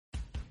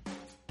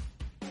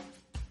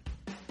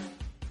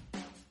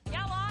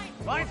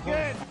Line's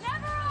good.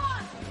 Never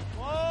on.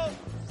 Whoa.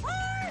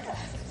 Hard.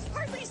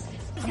 Hardly.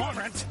 Come on,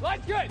 Brent.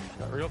 Line's good.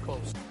 Got real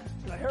close.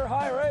 I hear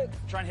high, right?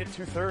 Try and hit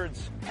 2/3.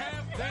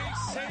 Have they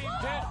saved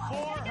it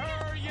for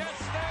her? Yes,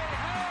 they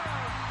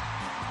have.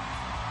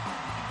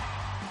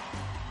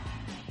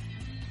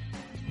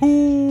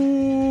 Ooh,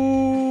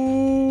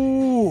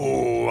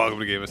 welcome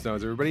to Game of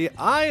Stones, everybody.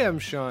 I am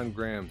Sean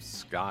Graham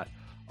Scott,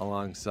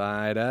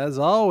 alongside, as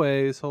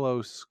always,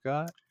 hello,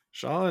 Scott.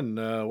 Sean,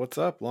 what's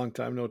up? Long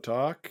time no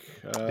talk.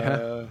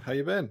 How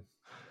you been?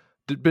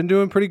 Been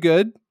doing pretty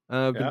good.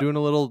 Been Yeah. doing a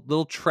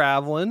little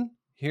traveling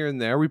here and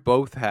there. We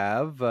both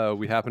have.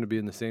 We happen to be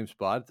in the same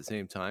spot at the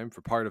same time for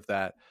part of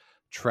that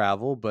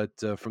travel, but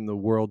from the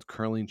World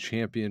Curling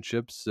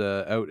Championships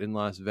out in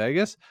Las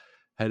Vegas,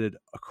 headed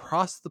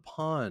across the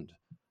pond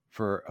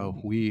for a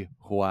wee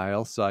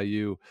while. Saw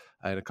you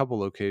at a couple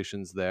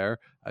locations there.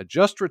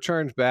 Just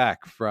returned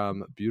back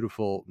from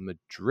beautiful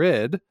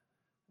Madrid,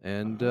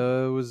 and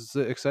was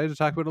excited to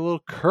talk about a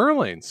little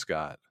curling,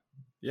 Scott.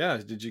 Yeah.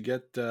 Did you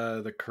get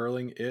the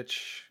curling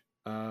itch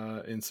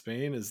in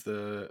Spain? Is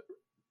the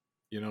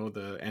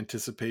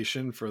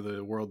anticipation for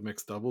the World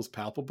Mixed Doubles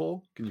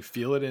palpable? Can you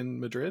feel it in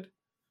Madrid?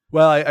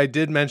 Well, I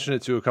did mention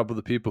it to a couple of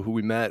the people who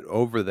we met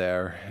over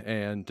there,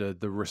 and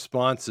the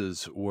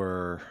responses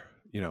were,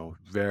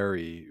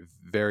 very,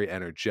 very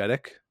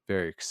energetic,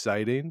 very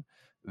exciting,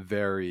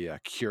 very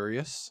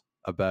curious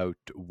about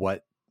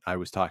what I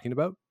was talking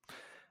about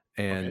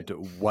and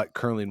what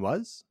curling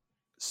was.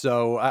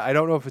 So I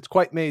don't know if it's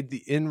quite made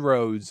the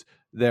inroads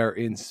there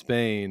in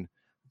Spain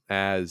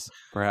as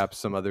perhaps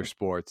some other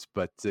sports,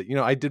 but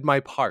I did my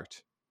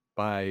part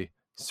by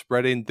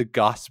spreading the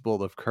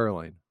gospel of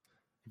curling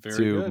Very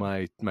to good.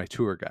 my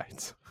tour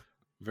guides.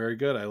 Very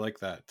good. I like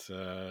that.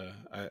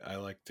 I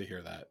like to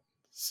hear that.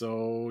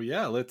 So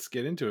yeah, let's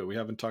get into it. We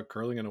haven't talked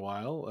curling in a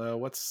while.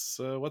 What's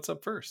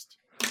up first?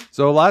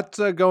 So a lot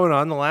going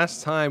on. The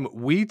last time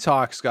we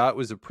talked, Scott,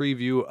 was a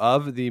preview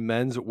of the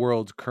Men's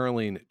World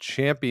Curling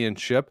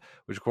Championship,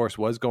 which of course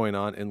was going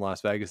on in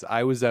Las Vegas.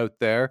 I was out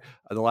there.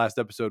 The last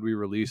episode we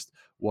released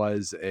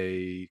was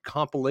a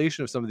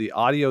compilation of some of the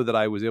audio that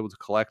I was able to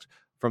collect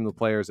from the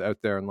players out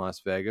there in Las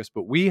Vegas.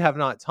 But we have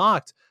not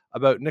talked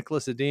about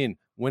Niklas Edin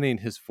winning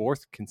his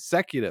fourth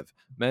consecutive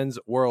Men's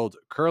World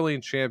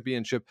Curling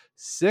Championship,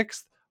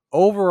 6th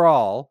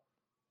overall.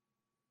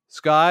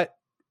 Scott,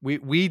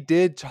 we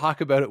did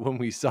talk about it when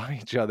we saw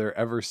each other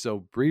ever so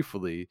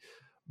briefly,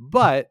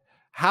 but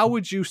how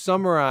would you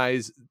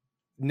summarize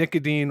Nick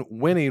Edin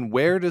winning?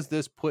 Where does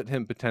this put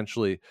him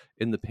potentially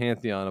in the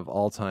pantheon of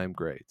all-time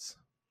greats?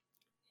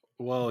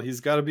 Well,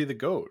 he's got to be the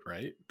GOAT,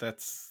 right?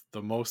 That's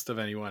the most of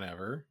anyone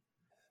ever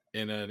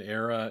in an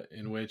era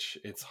in which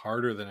it's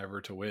harder than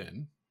ever to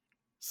win.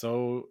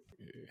 So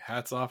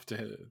hats off to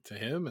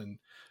him and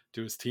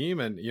to his team.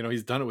 And,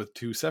 he's done it with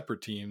two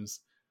separate teams.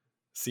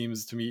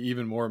 Seems to me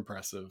even more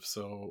impressive.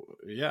 So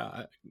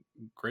yeah,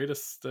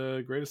 greatest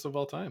of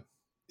all time.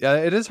 Yeah,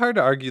 it is hard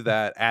to argue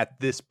that at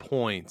this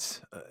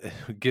point,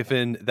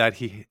 given that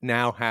he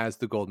now has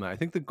the gold medal. I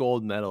think the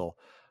gold medal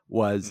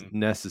was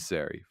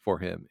necessary for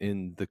him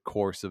in the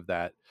course of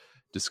that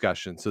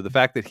discussion. So the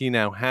fact that he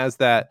now has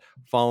that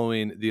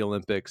following the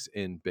Olympics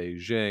in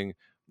Beijing,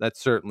 that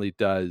certainly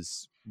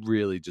does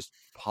really just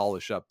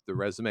polish up the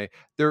resume.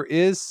 There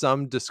is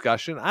some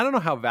discussion, I don't know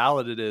how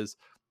valid it is,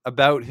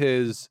 about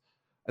his,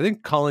 I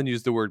think Colin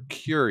used the word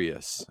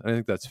curious. I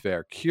think that's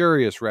fair.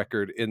 Curious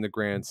record in the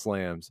Grand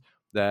Slams,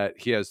 that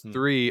he has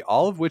 3,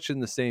 all of which in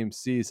the same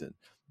season.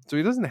 So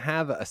he doesn't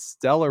have a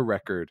stellar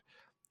record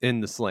in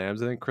the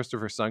slams. I think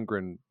Christopher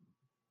Sundgren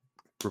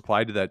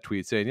replied to that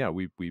tweet saying, yeah,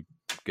 we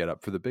get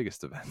up for the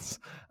biggest events,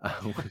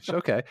 which,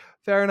 okay,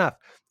 fair enough.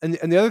 And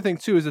the other thing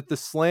too, is that the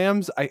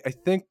slams, I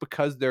think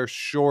because they're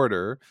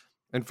shorter,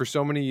 and for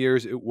so many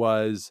years it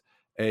was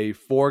a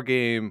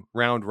 4-game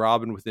round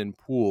robin within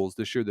pools.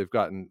 This year they've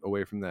gotten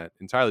away from that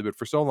entirely, but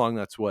for so long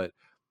that's what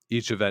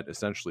each event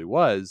essentially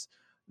was,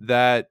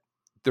 that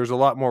there's a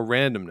lot more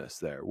randomness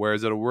there.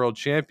 Whereas at a world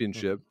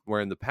championship,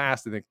 where in the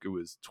past I think it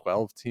was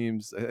 12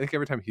 teams, I think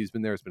every time he's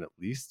been there it's been at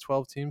least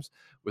 12 teams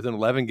with an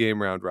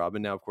 11-game round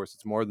robin. Now of course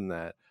it's more than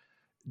that.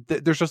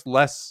 There's just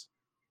less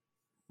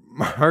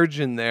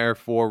margin there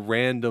for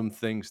random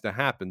things to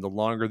happen. The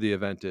longer the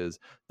event is,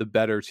 the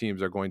better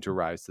teams are going to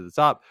rise to the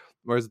top.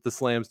 Whereas at the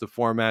slams, the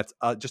formats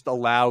just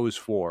allows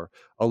for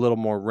a little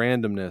more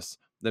randomness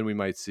than we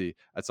might see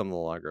at some of the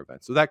longer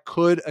events. So that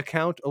could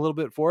account a little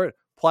bit for it.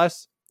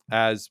 Plus,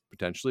 as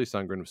potentially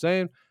Sundgren was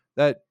saying,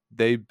 that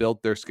they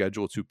built their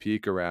schedule to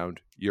peak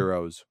around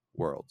Euros,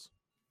 Worlds.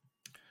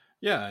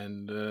 Yeah,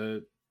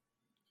 and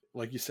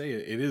like you say,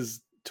 it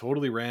is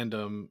totally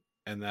random,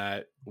 and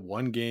that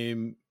one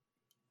game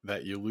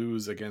that you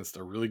lose against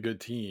a really good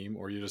team,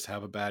 or you just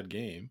have a bad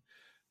game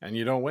and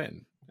you don't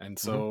win. And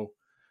so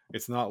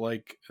it's not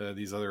like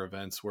these other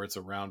events where it's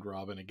a round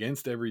robin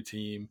against every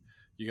team.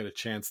 You get a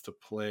chance to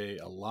play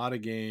a lot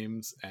of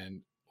games,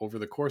 and over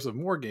the course of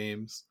more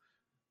games,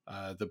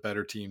 the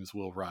better teams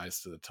will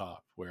rise to the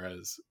top.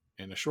 Whereas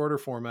in a shorter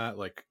format,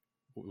 like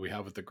we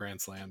have with the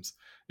Grand Slams,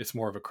 it's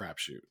more of a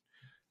crapshoot.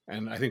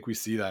 And I think we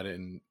see that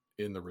in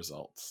the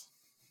results.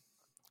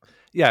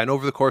 Yeah, and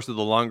over the course of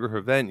the longer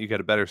event, you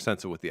get a better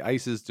sense of what the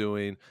ice is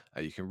doing.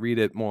 You can read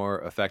it more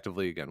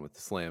effectively. Again, with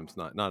the slams,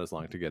 not as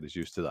long to get as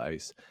used to the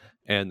ice.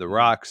 And the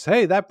rocks,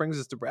 hey, that brings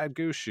us to Brad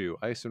Gushue,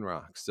 ice and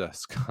rocks.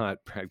 Scott,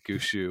 Brad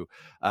Gushue,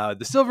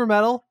 the silver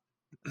medal.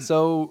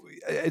 So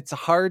it's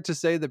hard to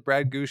say that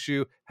Brad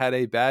Gushue had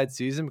a bad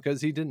season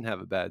because he didn't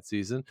have a bad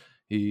season.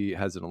 He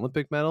has an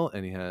Olympic medal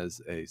and he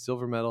has a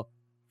silver medal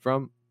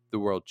from the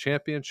World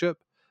Championship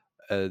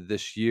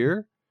this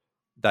year.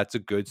 That's a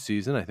good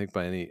season, I think,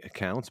 by any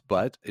accounts.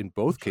 But in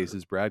both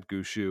cases, Brad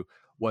Gushue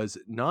was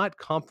not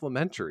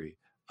complimentary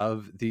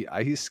of the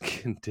ice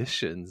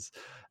conditions.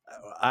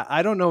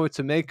 I don't know what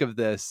to make of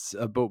this,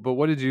 but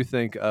what did you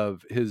think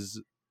of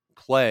his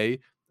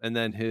play and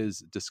then his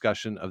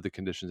discussion of the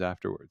conditions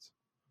afterwards?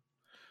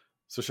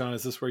 So, Sean,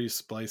 is this where you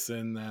splice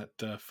in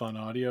that fun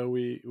audio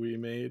we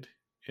made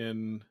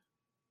in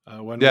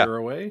when we were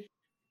away?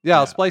 Yeah,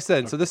 I'll splice that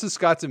in. Okay. So this is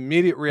Scott's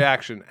immediate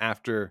reaction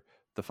after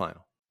the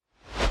final.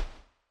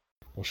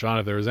 Well, Sean,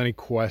 if there was any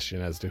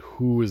question as to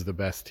who is the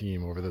best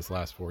team over this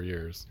last 4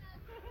 years,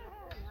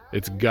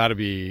 it's got to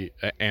be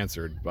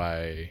answered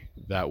by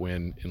that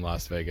win in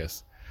Las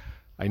Vegas.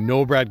 I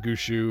know Brad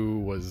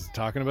Gushue was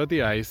talking about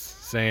the ice,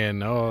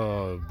 saying,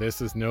 oh,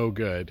 this is no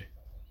good.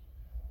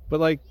 But,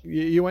 like,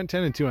 you went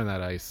 10-2 on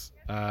that ice.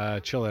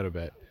 Chill out a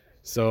bit.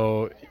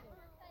 So,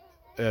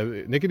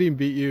 Nick Edin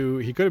beat you.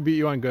 He could have beat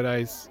you on good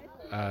ice.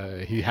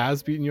 He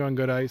has beaten you on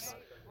good ice.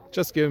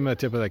 Just give him a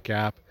tip of the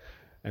cap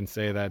and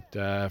say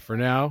that for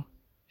now,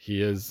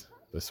 he is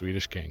the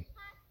Swedish king.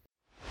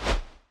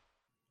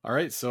 All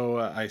right, so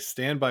I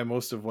stand by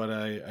most of what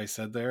I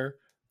said there.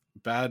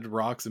 Bad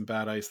rocks and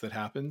bad ice that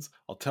happens.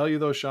 I'll tell you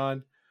though,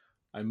 Sean,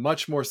 I'm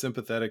much more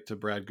sympathetic to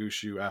Brad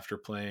Gushue after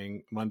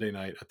playing Monday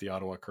night at the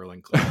Ottawa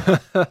Curling Club,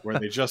 where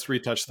they just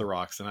retouched the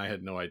rocks and I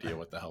had no idea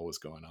what the hell was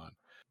going on.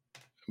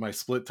 My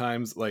split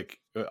times,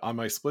 on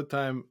my split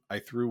time, I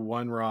threw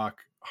one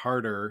rock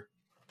harder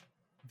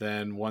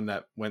than one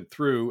that went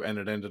through and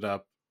it ended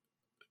up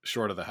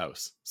short of the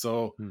house.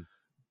 So,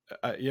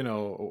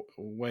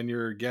 when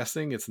you're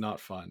guessing, it's not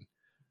fun.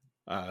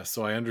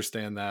 So I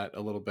understand that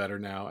a little better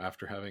now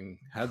after having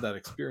had that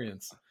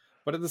experience.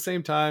 But at the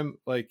same time,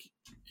 like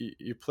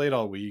you played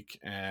all week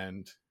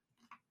and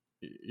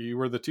you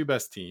were the two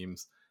best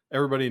teams.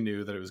 Everybody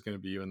knew that it was going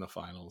to be you in the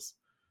finals.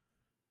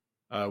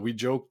 We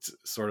joked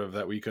sort of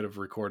that we could have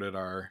recorded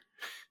our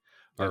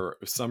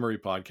summary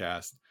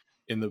podcast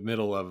in the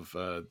middle of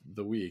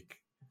the week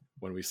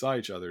when we saw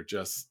each other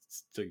just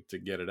to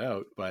get it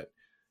out. But,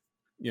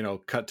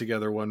 cut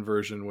together one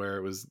version where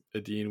it was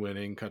Edin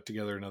winning, cut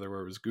together another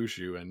where it was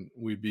Gushue, and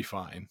we'd be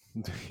fine.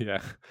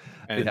 Yeah.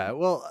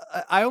 Well,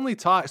 I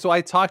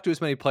talked to as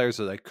many players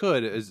as I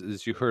could,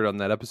 as you heard on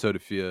that episode,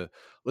 if you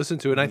listen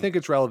to it. And I think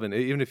it's relevant.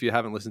 Even if you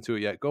haven't listened to it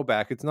yet, go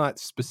back. It's not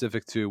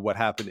specific to what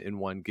happened in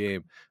one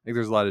game. I think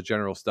there's a lot of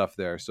general stuff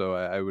there. So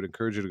I would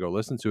encourage you to go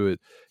listen to it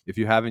if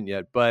you haven't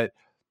yet. But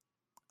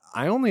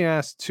I only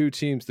asked two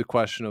teams the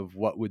question of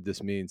what would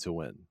this mean to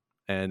win.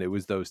 And it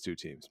was those two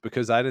teams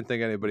because I didn't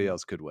think anybody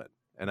else could win.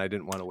 And I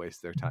didn't want to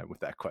waste their time with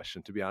that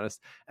question, to be honest.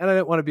 And I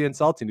didn't want to be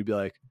insulting to be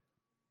like,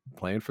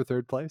 playing for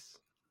third place?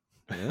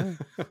 Yeah.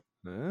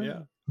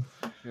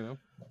 Yeah.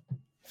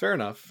 Fair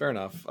enough.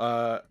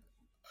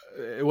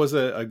 It was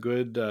a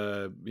good,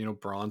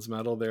 bronze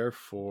medal there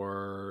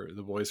for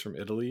the boys from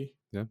Italy.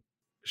 Yeah.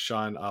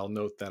 Sean, I'll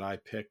note that I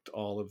picked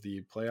all of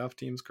the playoff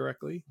teams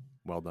correctly.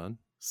 Well done.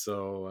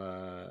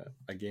 So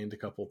I gained a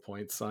couple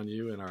points on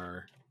you in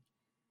our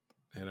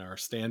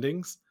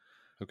standings.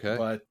 Okay.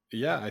 But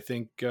yeah, I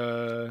think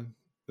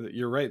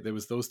you're right. There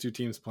was those two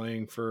teams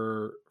playing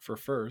for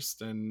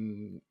first,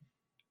 and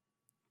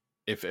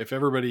if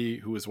everybody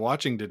who was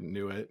watching didn't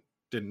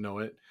know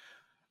it,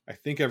 I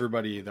think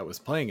everybody that was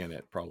playing in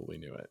it probably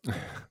knew it.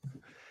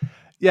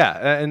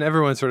 Yeah, and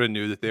everyone sort of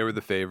knew that they were the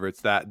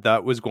favorites.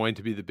 That was going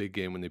to be the big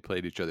game when they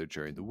played each other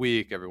during the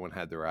week. Everyone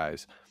had their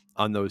eyes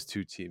on those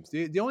two teams.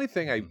 The only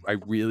thing I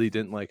really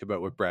didn't like about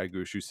what Brad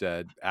Gushue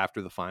said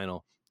after the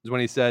final is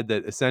when he said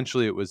that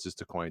essentially it was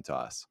just a coin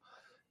toss.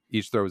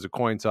 Each throw was a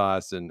coin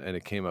toss, and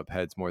it came up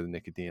heads more than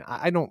Nick Edin.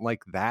 I don't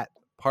like that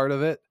part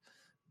of it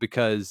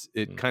because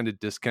it kind of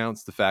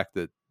discounts the fact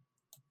that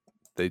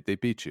they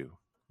beat you,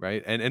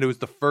 right? And it was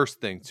the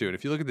first thing, too. And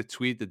if you look at the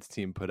tweet that the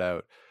team put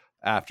out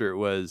after, it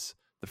was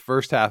the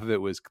first half of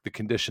it was the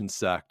conditions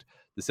sucked.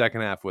 The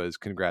second half was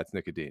congrats,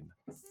 Nick Edin.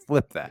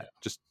 Flip that.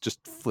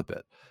 Just flip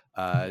it.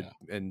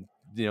 And,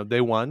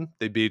 they won.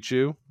 They beat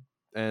you,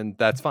 and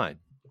that's fine.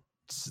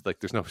 Like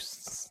there's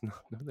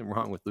nothing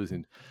wrong with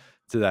losing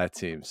to that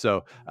team.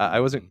 So I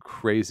wasn't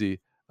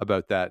crazy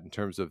about that in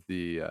terms of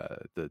the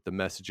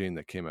messaging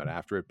that came out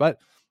after it, but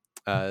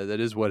that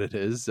is what it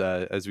is.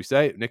 As we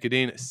say, Nick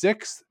Edin,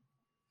 6th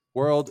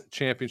World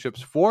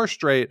Championships, 4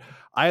 straight.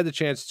 I had the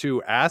chance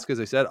to ask, as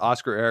I said,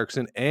 Oskar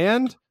Eriksson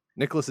and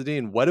Niklas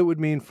Edin what it would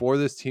mean for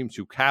this team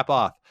to cap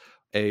off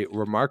a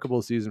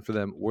remarkable season for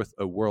them with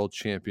a World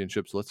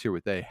Championship. So let's hear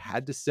what they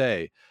had to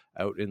say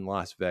out in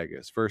Las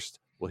Vegas. First,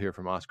 we'll hear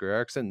from Oskar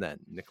Eriksson, then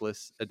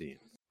Niklas Edin.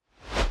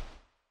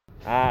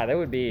 That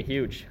would be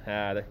huge.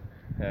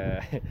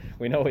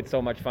 We know it's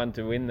so much fun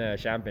to win the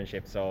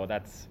championship, so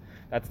that's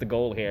the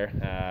goal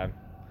here.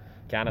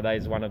 Canada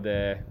is one of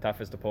the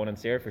toughest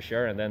opponents here for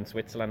sure, and then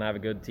Switzerland have a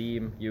good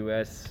team.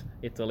 US,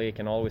 Italy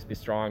can always be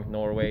strong.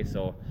 Norway,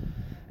 so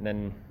and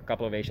then a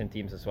couple of Asian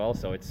teams as well.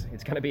 So it's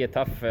going to be a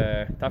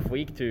tough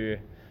week to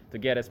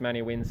get as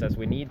many wins as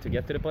we need to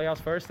get to the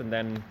playoffs first, and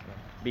then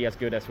be as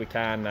good as we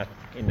can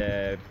in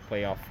the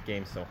playoff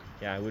games. So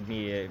yeah, it would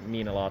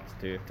mean a lot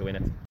to win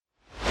it.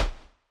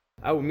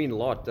 That would mean a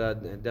lot.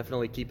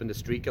 Definitely keeping the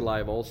streak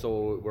alive.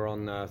 Also, we're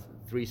on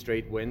 3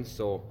 straight wins,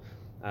 so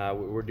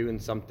we're doing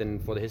something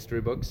for the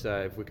history books.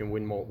 If we can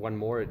win one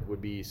more, it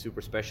would be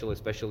super special,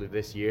 especially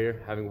this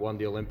year, having won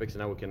the Olympics.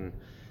 And now we can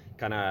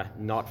kind of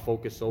not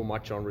focus so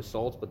much on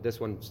results, but this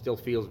one still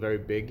feels very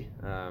big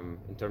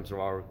in terms of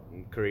our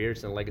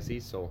careers and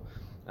legacies. So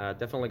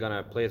definitely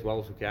gonna play as well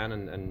as we can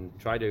and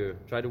try to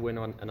win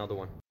on another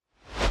one.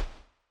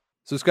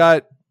 So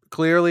Scott,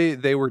 clearly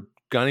they were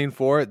gunning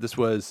for it. This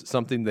was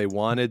something they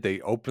wanted.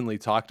 They openly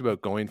talked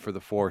about going for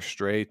the 4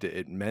 straight.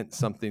 It meant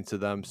something to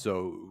them.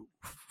 So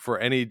for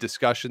any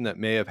discussion that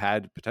may have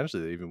had,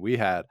 potentially that even we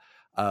had,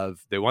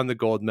 of they won the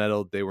gold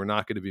medal, they were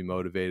not going to be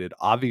motivated.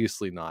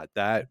 Obviously not.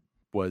 That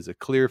was a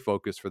clear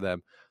focus for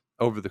them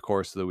over the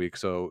course of the week.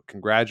 So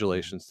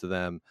congratulations to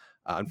them.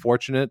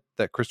 Unfortunate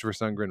that Christopher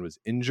Sundgren was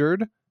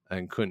injured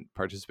and couldn't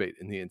participate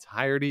in the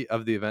entirety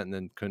of the event, and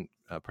then couldn't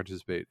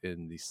participate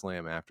in the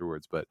slam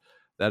afterwards. But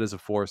that is a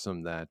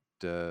foursome that,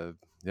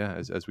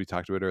 as we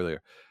talked about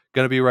earlier,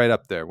 going to be right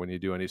up there when you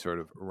do any sort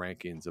of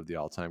rankings of the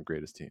all-time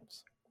greatest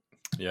teams.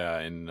 Yeah,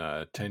 in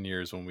 10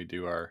 years when we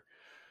do our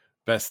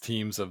best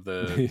teams of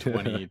the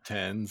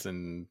 2010s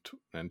and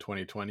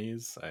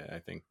 2020s, I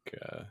think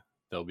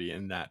they'll be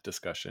in that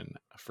discussion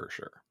for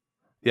sure.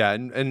 Yeah,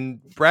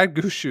 and Brad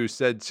Gushue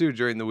said too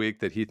during the week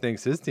that he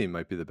thinks his team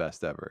might be the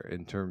best ever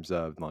in terms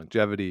of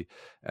longevity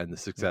and the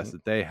success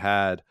that they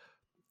had.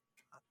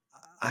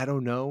 I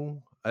don't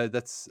know. I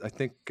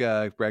think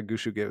Brad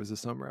Gushue gave us a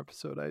summer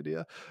episode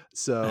idea.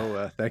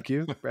 So thank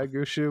you, Brad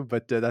Gushue.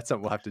 But that's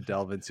something we'll have to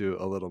delve into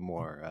a little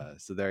more.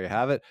 So there you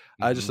have it.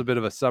 Just a bit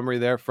of a summary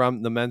there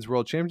from the Men's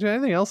World Championship.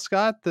 Anything else,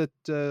 Scott,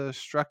 that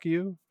struck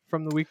you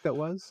from the week that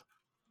was?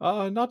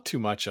 Not too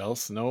much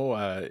else. No,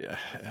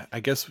 I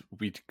guess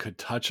we could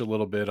touch a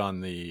little bit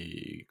on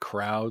the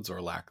crowds or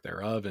lack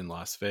thereof in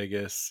Las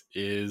Vegas.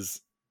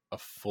 Is a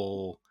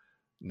full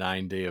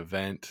 9-day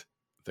event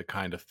the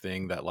kind of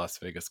thing that Las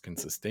Vegas can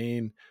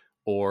sustain,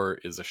 or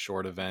is a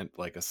short event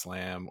like a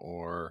slam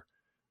or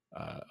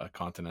a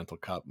Continental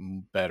Cup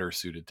better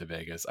suited to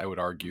Vegas? I would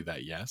argue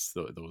that yes,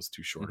 those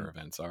 2 shorter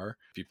events are.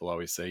 People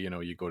always say,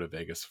 you go to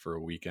Vegas for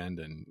a weekend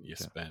and you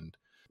spend,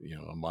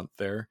 a month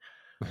there.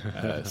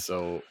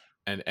 So,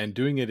 and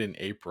doing it in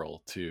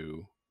April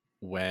too,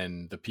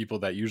 when the people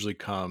that usually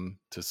come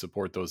to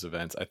support those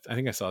events, I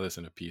think I saw this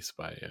in a piece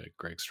by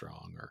Greg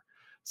Strong or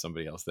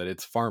somebody else, that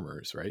it's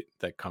farmers, right,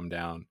 that come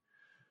down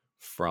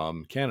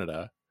from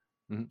Canada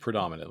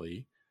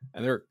predominantly,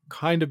 and they're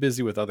kind of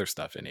busy with other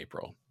stuff in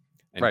April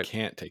and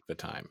can't take the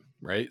time,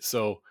 right?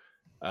 So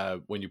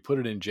when you put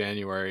it in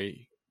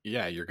January,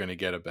 you're going to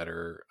get a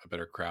better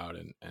crowd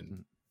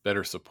and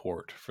better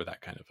support for that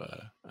kind of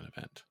an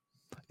event.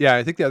 Yeah,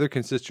 I think the other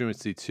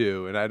constituency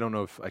too, and I don't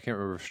know I can't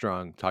remember if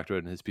Strong talked about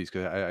it in his piece,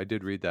 because I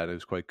did read that, it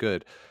was quite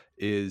good,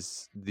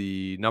 is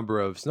the number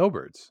of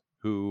snowbirds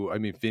who,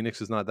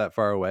 Phoenix is not that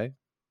far away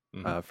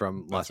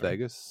from Las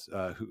Vegas,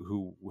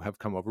 who have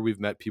come over. We've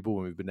met people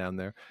when we've been down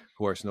there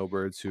who are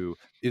snowbirds who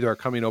either are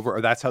coming over,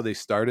 or that's how they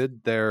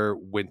started their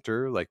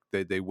winter. Like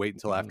they wait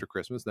until after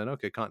Christmas, then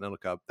okay, Continental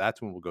Cup,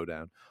 that's when we'll go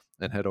down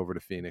and head over to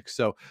Phoenix.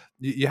 So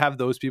you have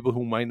those people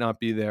who might not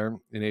be there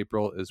in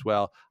April as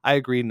well. I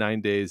agree,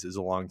 9 days is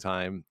a long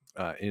time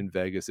in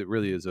Vegas. It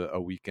really is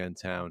a weekend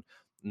town.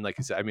 And like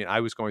I said,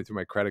 I was going through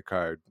my credit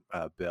card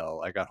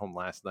bill. I got home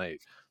last night,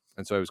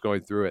 and so I was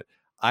going through it.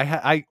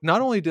 I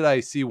not only did I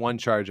see one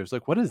charge, I was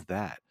like, what is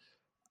that?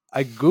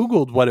 I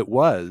Googled what it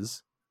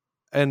was,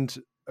 and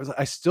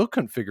I still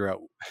couldn't figure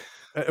out.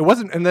 It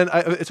wasn't. And then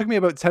it took me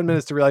about 10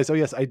 minutes to realize, oh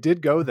yes, I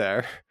did go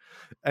there,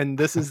 and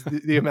this is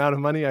the amount of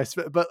money I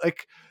spent. But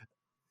like,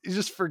 you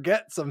just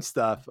forget some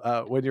stuff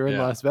when you're in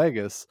Las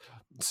Vegas.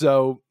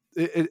 So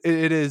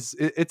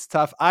it's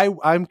tough.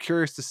 I'm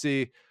curious to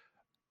see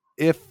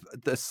if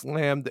the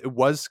slam, it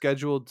was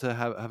scheduled to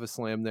have a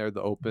slam there.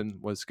 The Open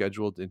was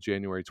scheduled in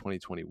January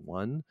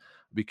 2021.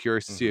 I'd be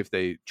curious to see if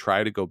they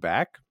try to go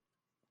back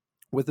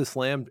with the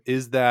slam.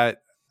 Is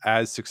that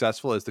as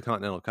successful as the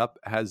Continental Cup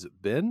has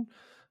been?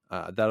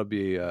 That'll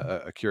be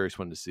a curious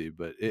one to see.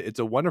 But it's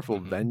a wonderful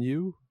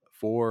venue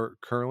for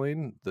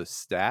curling. The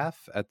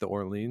staff at the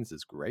Orleans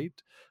is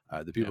great.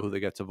 The people who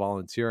they get to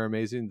volunteer are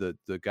amazing.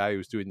 The guy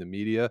who's doing the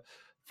media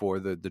for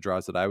the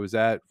draws that I was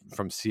at,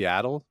 from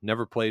Seattle,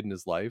 never played in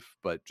his life,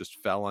 but just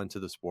fell onto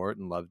the sport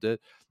and loved it.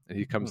 And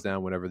he comes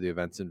down whenever the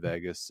event's in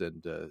Vegas.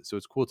 And so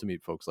it's cool to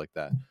meet folks like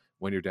that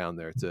when you're down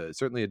there. It's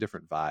certainly a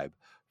different vibe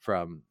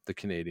from the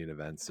Canadian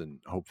events. And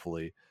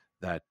hopefully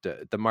that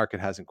the market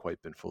hasn't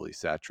quite been fully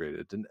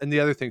saturated. And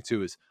the other thing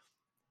too is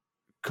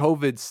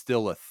COVID's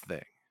still a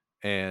thing,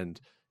 and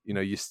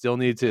you still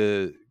need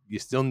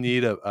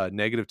a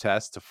negative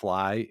test to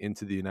fly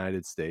into the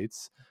United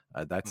States.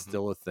 That's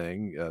still a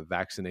thing.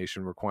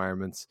 Vaccination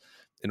requirements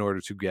in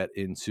order to get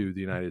into the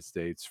United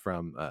States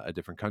from a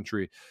different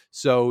country.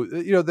 So,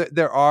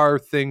 there are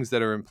things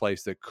that are in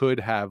place that could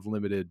have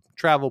limited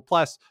travel.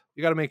 Plus,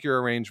 you got to make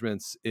your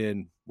arrangements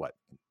in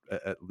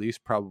at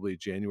least probably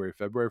January,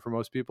 February for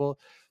most people.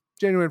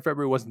 January and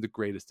February wasn't the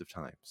greatest of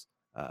times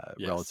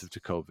relative to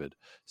COVID.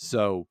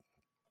 So,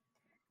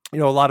 a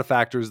lot of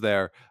factors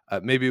there.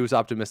 Maybe it was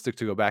optimistic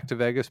to go back to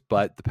Vegas,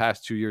 but the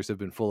past 2 years have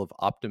been full of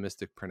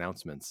optimistic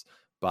pronouncements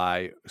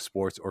by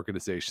sports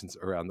organizations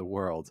around the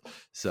world.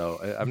 So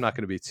I'm not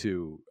going to be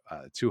too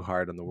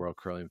hard on the World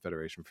Curling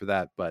Federation for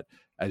that. But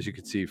as you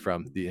can see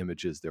from the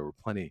images, there were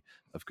plenty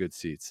of good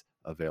seats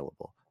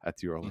available at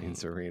the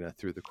Orleans Arena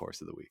through the course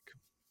of the week.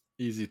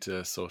 Easy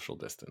to social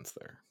distance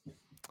there.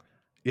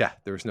 Yeah,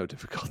 there was no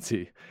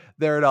difficulty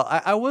there at all.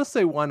 I will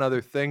say one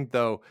other thing,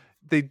 though.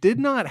 They did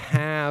not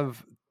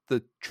have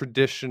the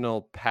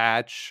traditional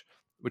patch,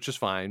 which is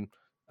fine.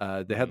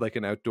 They had like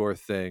an outdoor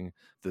thing.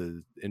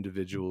 The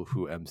individual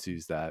who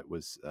MCs that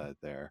was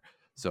there.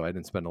 So I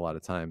didn't spend a lot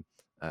of time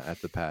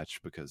at the patch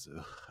because,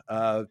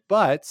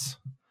 but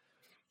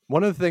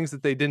one of the things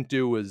that they didn't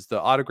do was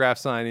the autograph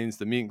signings,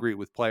 the meet and greet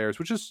with players,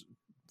 which is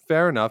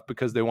fair enough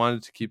because they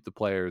wanted to keep the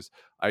players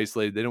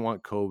isolated. They didn't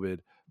want COVID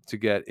to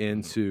get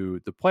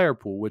into the player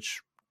pool, which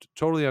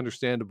totally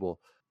understandable.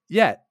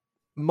 Yet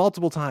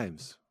multiple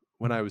times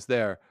when I was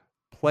there,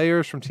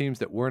 players from teams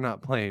that were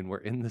not playing were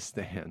in the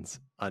stands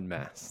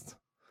unmasked.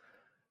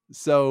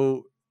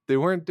 So they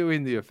weren't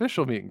doing the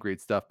official meet and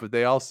greet stuff, but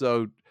they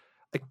also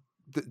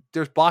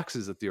there's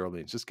boxes at the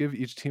Orleans. Just give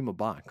each team a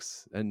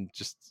box and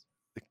just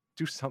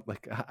do something.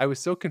 I was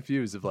so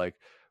confused of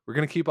we're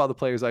going to keep all the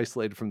players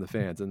isolated from the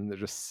fans, and they're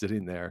just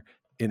sitting there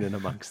in and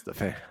amongst the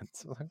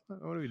fans.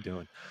 What are we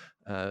doing?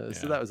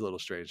 So that was a little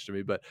strange to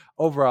me, but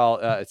overall,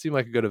 it seemed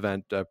like a good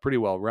event, pretty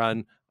well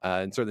run.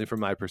 And certainly from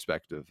my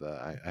perspective,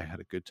 I had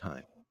a good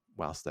time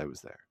whilst I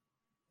was there.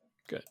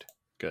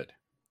 Good.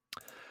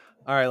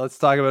 All right, let's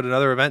talk about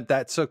another event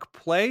that took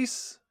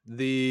place.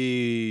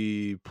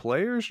 The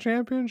Players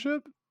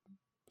Championship.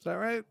 Is that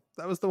right?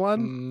 That was the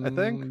one, I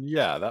think.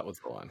 Yeah, that was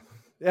the one.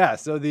 Yeah,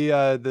 so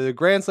the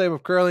Grand Slam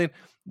of Curling,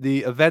 the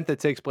event that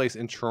takes place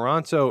in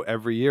Toronto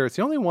every year. It's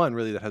the only one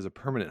really that has a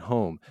permanent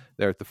home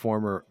there at the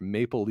former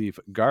Maple Leaf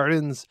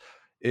Gardens.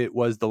 It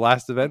was the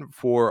last event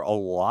for a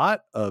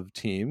lot of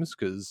teams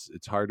because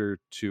it's harder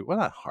to, well,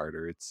 not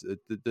harder. It's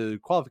the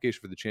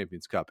qualification for the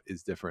Champions Cup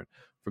is different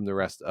from the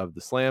rest of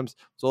the slams.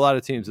 So a lot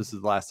of teams, this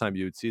is the last time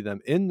you would see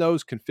them in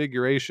those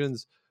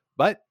configurations.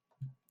 But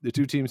the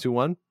two teams who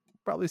won,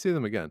 probably see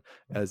them again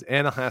as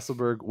Anna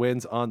Hasselborg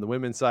wins on the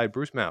women's side,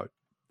 Bruce Mount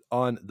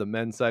on the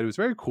men's side. It was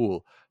very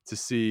cool to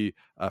see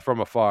from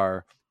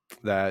afar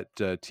that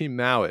Team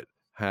Mount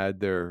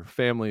had their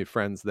family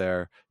friends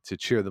there to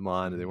cheer them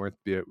on, and they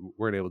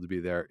weren't able to be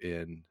there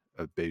in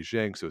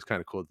Beijing. So it was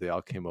kind of cool that they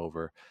all came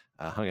over,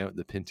 hung out in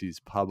the Pinty's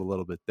pub a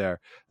little bit there.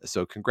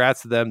 So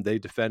congrats to them. They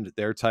defend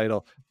their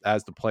title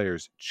as the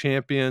Players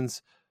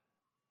Champions.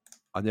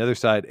 On the other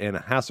side,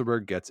 Anna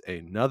Hasselborg gets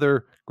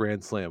another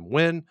Grand Slam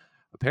win.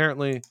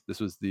 Apparently, this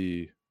was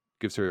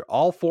gives her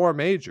all 4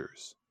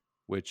 majors,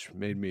 which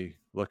made me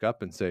look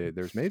up and say,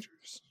 there's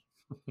majors.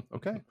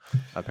 Okay.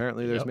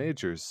 Apparently there's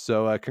majors.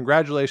 So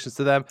congratulations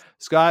to them.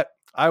 Scott,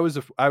 I was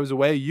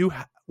away. You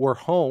were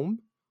home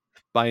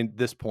by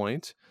this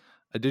point.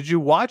 Did you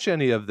watch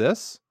any of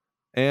this?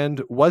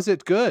 And was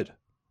it good?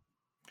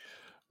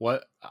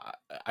 What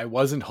I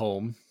wasn't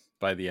home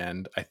by the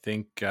end. I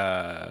think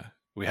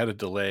we had a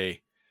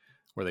delay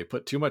where they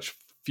put too much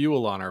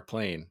fuel on our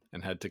plane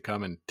and had to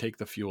come and take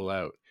the fuel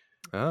out.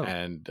 Oh.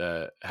 And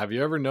have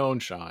you ever known,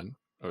 Sean,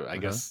 or I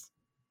guess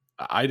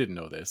I didn't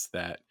know this,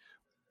 that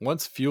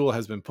once fuel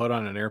has been put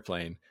on an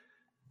airplane,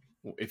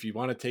 if you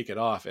want to take it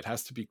off, it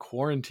has to be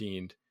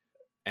quarantined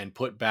and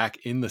put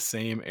back in the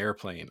same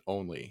airplane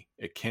only.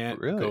 It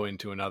can't go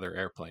into another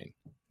airplane.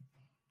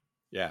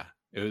 Yeah.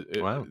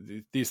 Wow.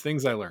 These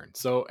things I learned.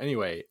 So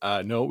anyway,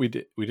 no, we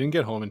didn't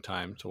get home in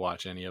time to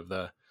watch any of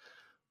the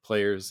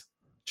Players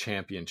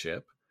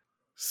Championship.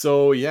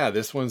 So yeah,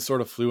 this one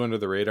sort of flew under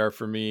the radar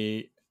for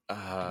me.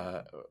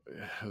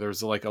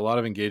 There's like a lot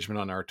of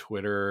engagement on our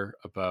Twitter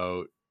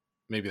about,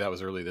 maybe that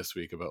was early this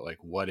week, about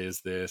what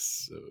is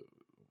this?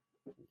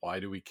 Why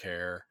do we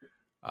care?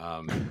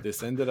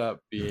 This ended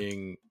up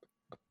being,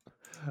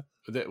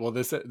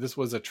 this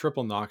was a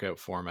triple knockout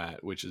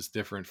format, which is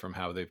different from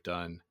how they've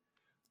done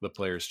the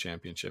Players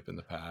Championship in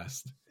the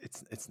past.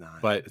 It's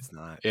not. But it's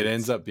not. It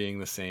ends up being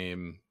the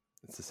same.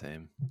 It's the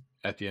same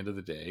at the end of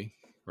the day,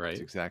 right? It's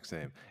the exact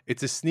same.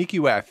 It's a sneaky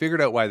way. I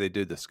figured out why they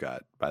did this,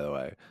 Scott, by the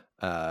way.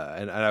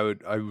 And I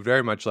would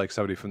very much like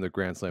somebody from the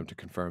Grand Slam to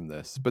confirm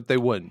this, but they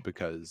wouldn't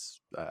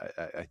because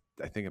I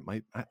think it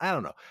might. I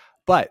don't know,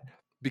 but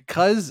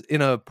because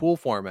in a pool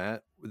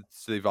format,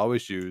 they've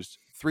always used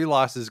 3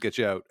 losses get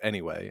you out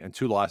anyway, and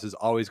 2 losses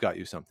always got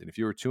you something. If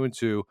you were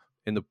 2-2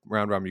 in the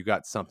round robin, you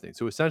got something.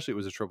 So essentially, it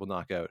was a triple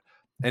knockout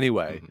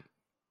anyway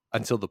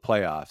until the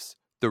playoffs.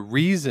 The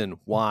reason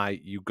why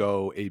you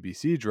go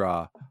ABC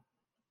draw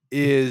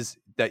is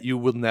that you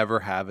will never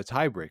have a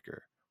tiebreaker.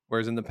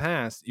 Whereas in the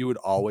past, you would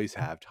always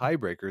have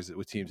tiebreakers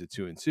with teams at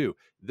 2-2.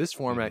 This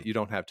format, you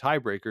don't have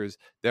tiebreakers.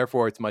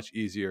 Therefore, it's much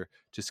easier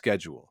to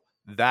schedule.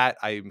 That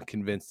I'm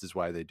convinced is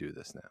why they do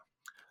this now.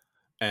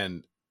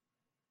 And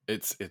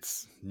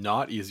it's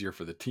not easier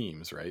for the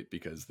teams, right?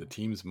 Because the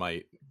teams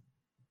might,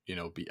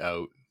 be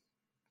out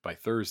by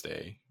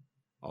Thursday.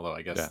 Although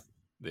I guess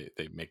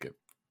they make it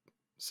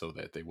so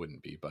that they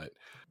wouldn't be. But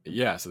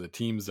yeah, so the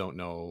teams don't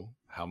know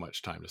how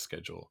much time to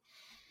schedule.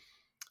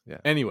 Yeah.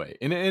 Anyway,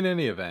 in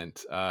any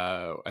event,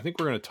 I think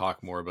we're going to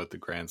talk more about the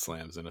Grand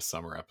Slams in a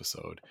summer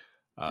episode.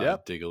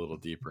 Dig a little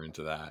deeper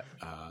into that.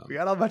 We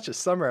got a bunch of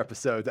summer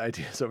episode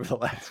ideas over the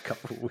last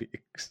couple of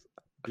weeks.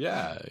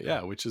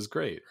 Yeah, which is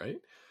great, right?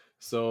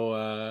 So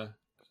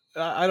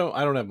I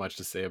don't have much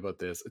to say about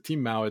this.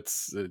 Team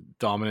Mouat's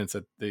dominance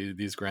at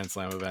these Grand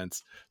Slam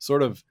events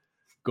sort of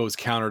goes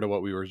counter to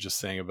what we were just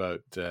saying about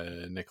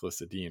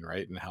Nicholas Edin,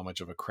 right? And how much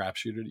of a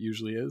crapshoot it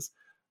usually is.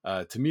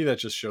 To me, that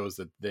just shows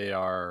that they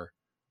are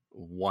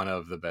one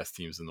of the best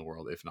teams in the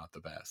world, if not the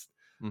best.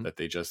 That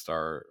they just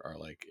are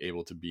like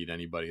able to beat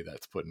anybody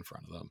that's put in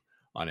front of them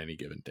on any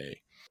given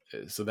day.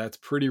 So that's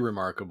pretty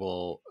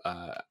remarkable.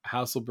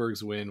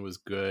 Hasselberg's win was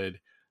good.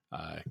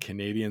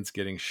 Canadians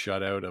getting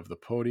shut out of the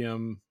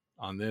podium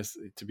on this.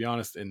 To be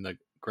honest, in the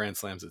Grand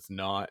Slams, it's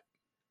not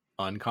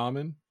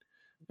uncommon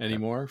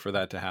anymore for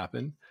that to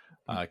happen.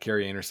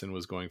 Carrie Anderson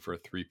was going for a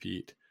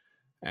three-peat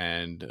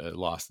and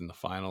lost in the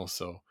final.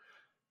 So,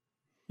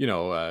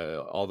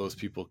 all those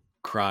people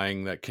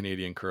crying that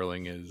Canadian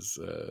curling is,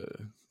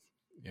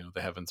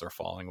 the heavens are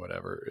falling,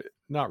 whatever.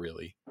 Not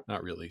really.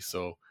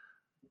 So,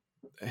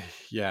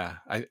 yeah,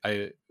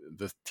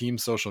 the team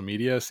social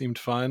media seemed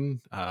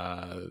fun.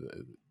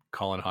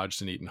 Colin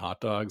Hodgson eating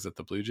hot dogs at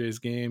the Blue Jays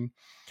game,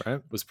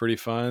 right, was pretty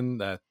fun.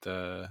 That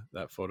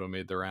photo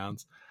made the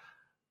rounds.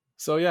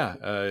 So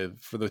yeah,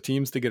 for the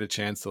teams to get a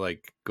chance to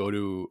like go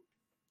to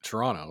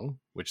Toronto,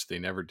 which they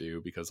never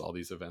do because all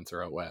these events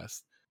are out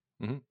west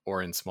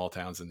or in small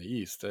towns in the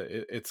east,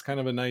 it's kind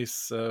of a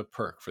nice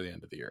perk for the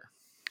end of the year.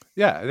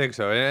 Yeah, I think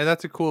so. And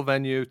that's a cool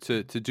venue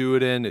to do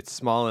it in. It's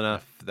small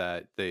enough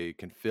that they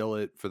can fill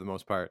it for the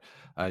most part.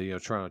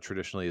 Toronto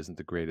traditionally isn't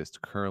the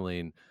greatest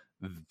curling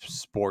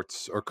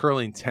sports or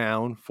curling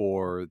town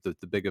for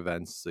the big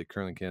events. Like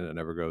Curling Canada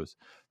never goes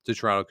to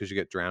Toronto because you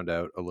get drowned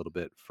out a little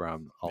bit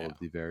from all of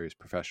the various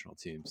professional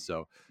teams.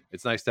 So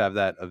it's nice to have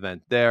that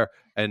event there.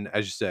 And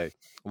as you say,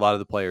 a lot of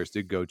the players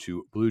did go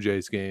to Blue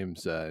Jays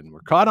games and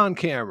were caught on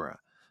camera.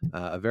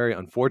 A very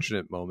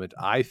unfortunate moment,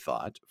 I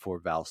thought, for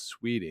Val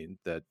Sweeting,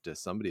 that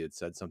somebody had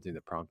said something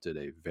that prompted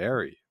a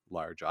very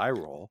large eye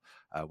roll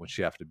when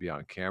she happened to be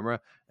on camera.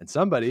 And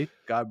somebody,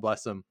 God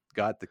bless them,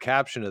 got the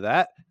caption of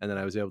that. And then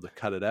I was able to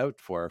cut it out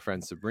for our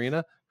friend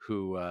Sabrina,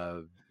 who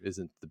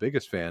isn't the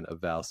biggest fan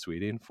of Val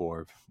Sweeting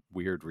for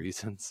weird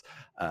reasons.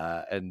 So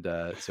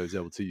I was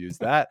able to use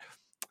that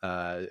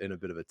in a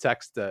bit of a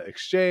text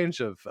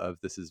exchange of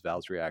this is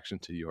Val's reaction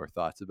to your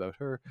thoughts about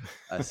her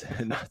as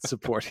not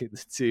supporting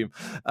the team.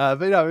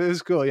 But it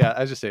was cool. Yeah,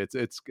 as you say,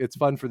 it's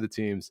fun for the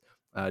teams.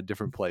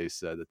 Different place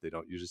that they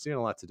don't usually see, and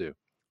a lot to do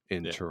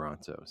in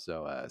Toronto.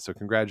 So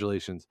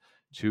congratulations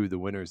to the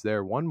winners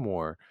there. One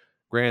more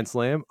Grand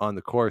Slam on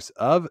the course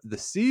of the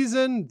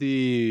season,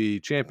 the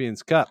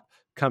Champions Cup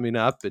coming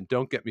up. And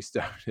don't get me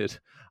started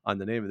on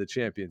the name of the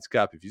Champions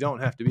Cup. If you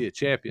don't have to be a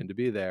champion to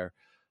be there,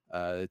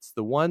 it's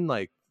the one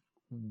like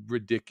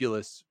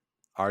ridiculous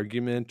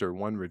argument or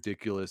one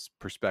ridiculous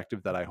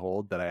perspective that I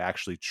hold that I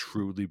actually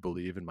truly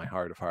believe in my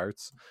heart of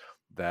hearts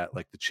that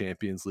like the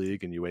Champions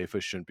League and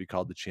UEFA shouldn't be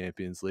called the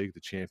Champions League. The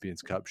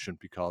Champions Cup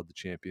shouldn't be called the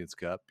Champions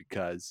Cup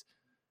because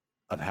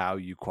of how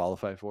you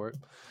qualify for it.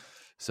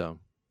 So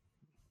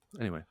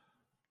anyway.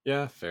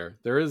 Yeah, fair.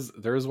 There is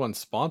one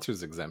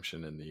sponsors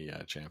exemption in the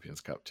Champions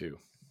Cup too.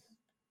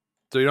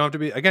 So you don't have to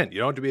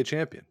be a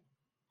champion.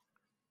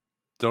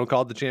 Don't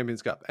call it the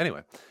Champions Cup.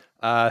 Anyway,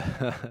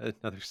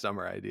 another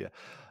summer idea,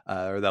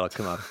 or that'll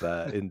come up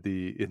in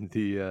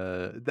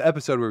the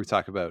episode where we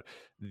talk about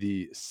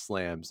the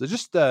slams.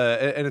 Just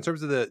and in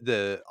terms of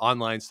the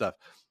online stuff,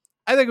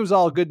 I think it was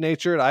all good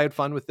natured. I had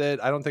fun with it.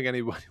 I don't think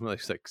anybody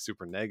was like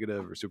super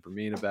negative or super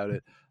mean about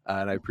it.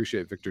 And I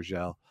appreciate Victor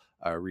Gel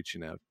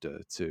reaching out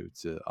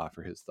to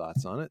offer his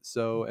thoughts on it.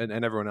 So and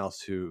everyone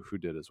else who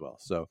did as well.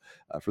 So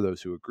for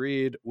those who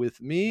agreed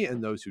with me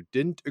and those who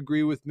didn't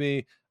agree with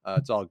me,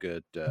 it's all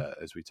good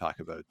as we talk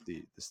about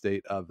the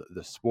state of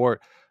the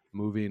sport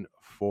moving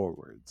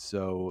forward.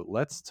 So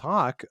let's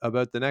talk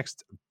about the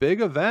next big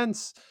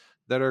events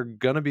that are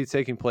going to be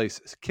taking place,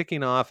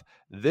 kicking off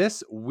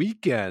this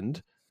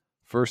weekend.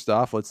 First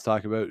off, let's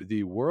talk about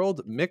the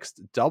World Mixed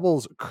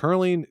Doubles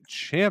Curling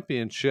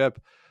Championship.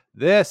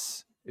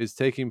 This is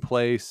taking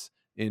place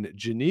in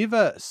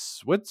Geneva,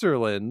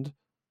 Switzerland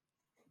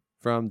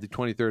from the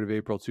 23rd of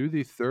April to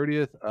the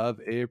 30th of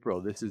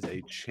April. This is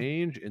a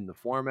change in the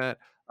format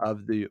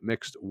of the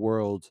Mixed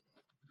World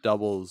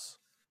Doubles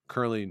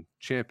Curling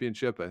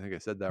Championship. I think I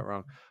said that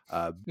wrong.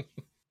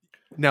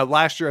 Now,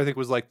 last year I think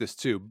was like this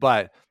too,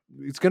 but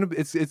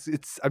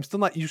it's I'm still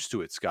not used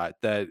to it, Scott,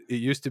 that it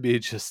used to be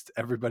just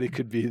everybody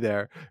could be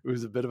there. It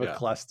was a bit of a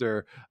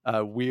cluster,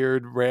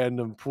 weird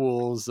random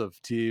pools of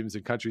teams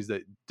and countries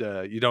that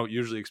you don't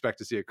usually expect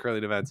to see at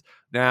curling events.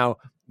 Now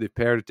they've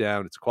pared it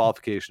down. It's a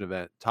qualification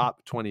event.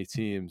 Top 20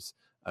 teams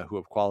who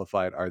have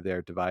qualified are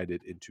there,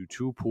 divided into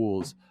 2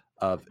 pools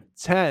of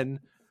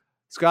 10.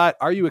 Scott,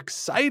 are you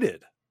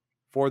excited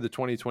for the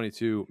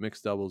 2022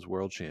 Mixed Doubles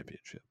World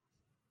Championship?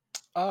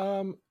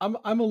 I'm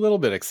a little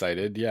bit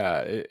excited. Yeah,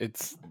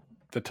 it's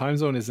the time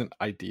zone isn't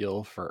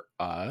ideal for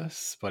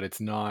us, but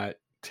it's not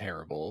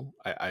terrible.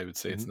 I would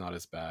say it's not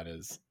as bad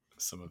as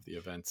some of the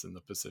events in the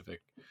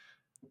Pacific,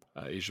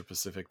 Asia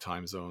Pacific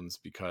time zones,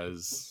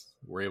 because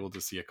we're able to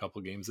see a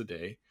couple games a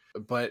day.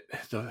 But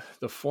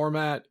the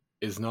format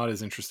is not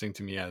as interesting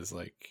to me as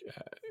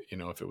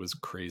if it was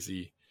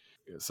crazy,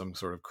 some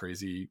sort of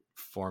crazy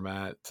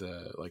format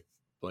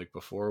like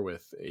before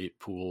with 8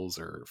 pools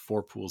or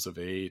 4 pools of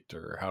 8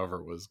 or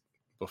however it was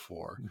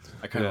before.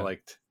 I kind of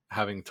liked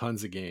having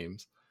tons of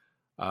games.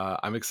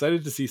 I'm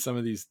excited to see some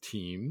of these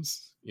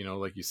teams.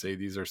 Like you say,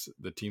 these are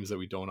the teams that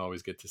we don't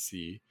always get to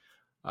see.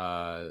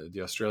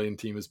 The Australian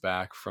team is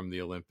back from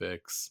the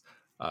Olympics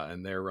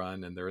and their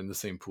run, and they're in the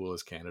same pool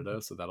as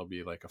Canada, so that'll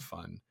be like a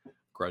fun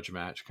grudge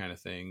match kind of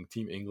thing.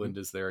 Team England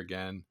is there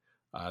again.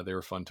 They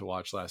were fun to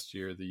watch last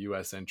year. The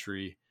US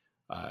entry,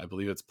 I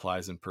believe it's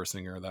Plies and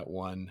Persinger that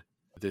won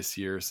this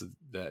year, so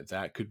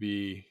that could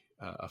be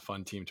a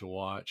fun team to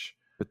watch.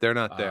 But they're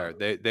not there.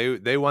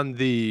 They won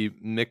the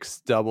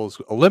mixed doubles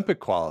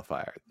Olympic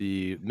qualifier.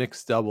 The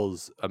mixed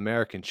doubles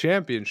American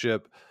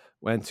Championship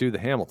went to the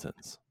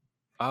Hamiltons.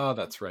 Oh,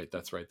 that's right.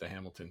 The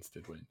Hamiltons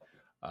did win.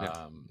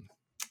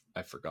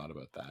 I forgot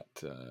about that.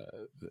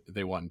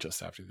 They won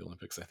just after the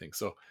Olympics, I think.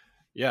 So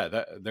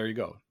yeah, there you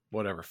go.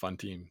 Whatever, fun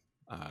team.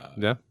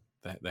 The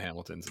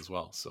Hamiltons as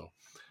well. So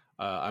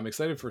I'm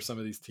excited for some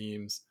of these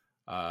teams.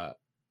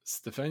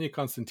 Stefania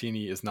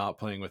Constantini is not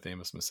playing with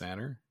Amos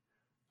Massaner,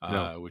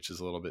 which is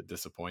a little bit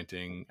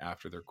disappointing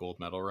after their gold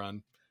medal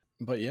run.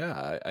 But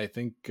yeah, I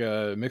think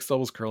mixed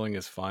doubles curling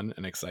is fun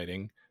and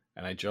exciting,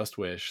 and I just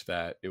wish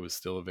that it was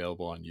still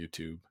available on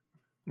YouTube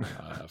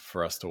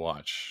for us to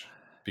watch,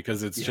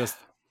 because it's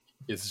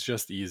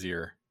just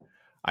easier.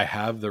 I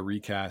have the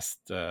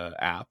Recast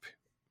app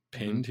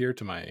pinned here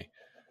to my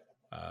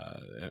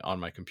on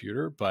my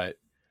computer, but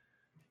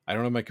I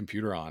don't have my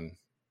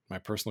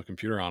personal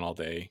computer on all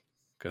day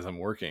because I'm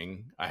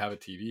working. I have a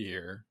TV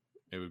here.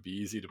 It would be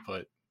easy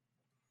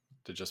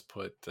to just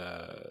put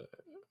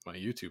my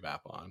YouTube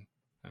app on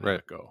and let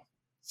it go.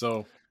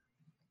 So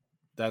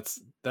that's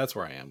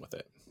where I am with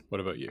it.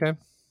 What about you? Okay.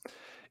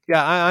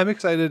 Yeah, I'm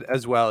excited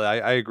as well.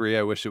 I agree.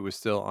 I wish it was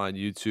still on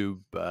YouTube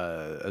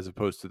as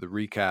opposed to the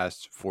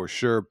Recast for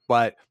sure.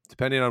 But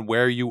depending on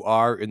where you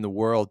are in the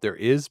world, there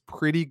is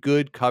pretty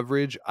good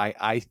coverage,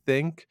 I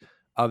think,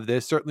 of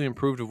this. Certainly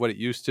improved of what it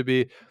used to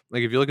be.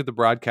 Like if you look at the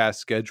broadcast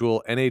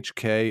schedule,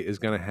 NHK is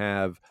going to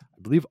have,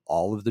 I believe,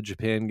 all of the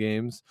Japan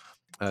games.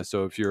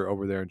 So if you're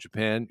over there in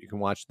Japan, you can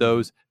watch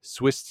those.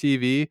 Swiss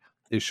TV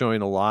is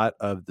showing a lot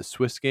of the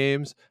Swiss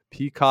games.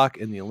 Peacock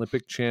and the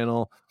Olympic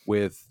Channel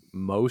with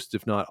most,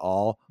 if not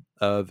all,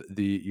 of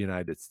the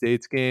United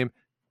States game.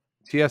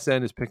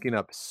 TSN is picking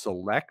up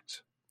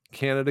select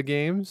Canada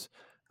games,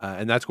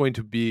 and that's going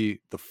to be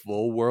the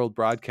full world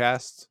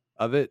broadcast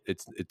of it.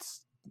 It's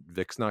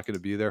Vic's not going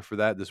to be there for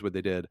that. This is what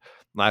they did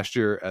last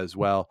year as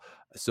well.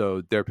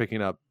 So they're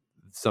picking up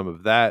some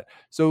of that.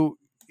 So,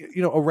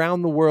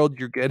 around the world,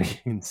 you're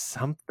getting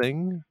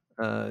something.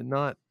 It's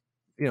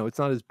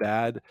not as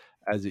bad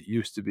as it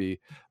used to be.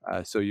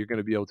 So you're going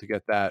to be able to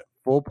get that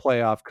full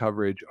playoff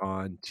coverage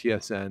on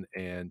TSN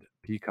and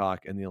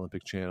Peacock and the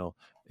Olympic Channel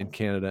in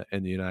Canada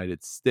and the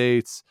United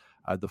States.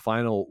 The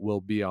final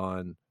will be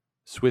on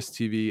Swiss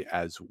TV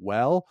as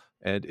well.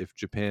 And if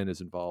Japan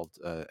is involved,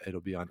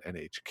 it'll be on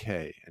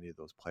NHK, any of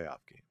those playoff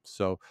games.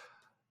 So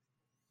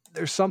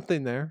there's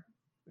something there.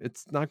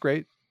 It's not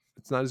great.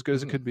 It's not as good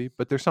as it could be,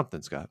 but there's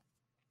something, Scott.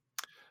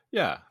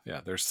 Yeah,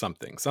 there's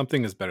something.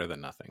 Something is better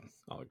than nothing.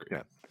 I'll agree.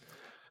 Yeah.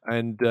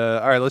 And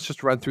all right, let's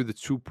just run through the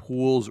 2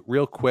 pools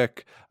real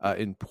quick.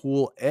 In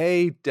Pool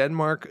A,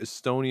 Denmark,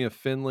 Estonia,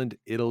 Finland,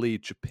 Italy,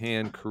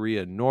 Japan,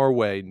 Korea,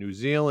 Norway, New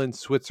Zealand,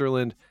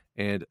 Switzerland,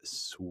 and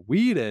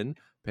Sweden.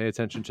 Pay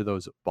attention to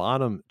those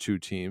bottom 2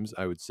 teams,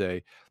 I would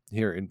say,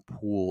 here in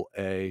Pool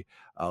A.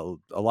 A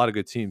lot of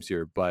good teams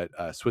here, but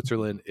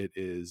Switzerland, it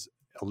is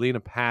Alina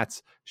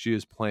Patz. She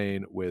is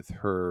playing with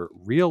her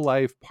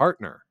real-life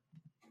partner,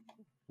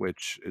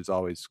 which is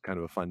always kind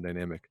of a fun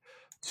dynamic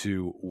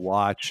to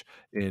watch,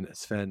 in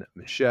Sven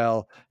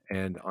Michel.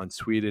 And on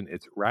Sweden,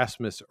 it's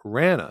Rasmus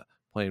Rana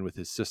playing with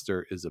his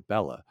sister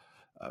Isabella,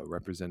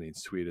 representing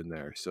Sweden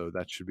there. So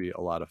that should be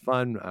a lot of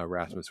fun.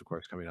 Rasmus, of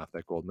course, coming off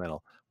that gold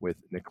medal with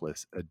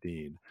Nicholas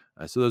Adin.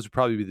 So those would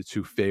probably be the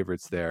 2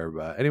 favorites there.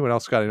 Anyone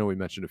else, Scott? I know we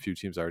mentioned a few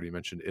teams. I already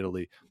mentioned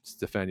Italy,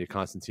 Stefania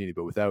Constantini,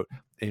 but without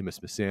Amos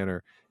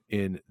Massaner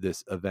in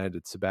this event,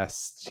 it's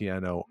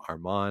Sebastiano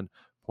Arman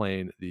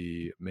playing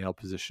the male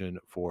position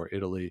for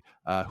Italy.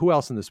 Who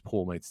else in this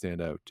pool might stand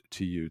out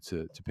to you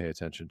to pay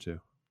attention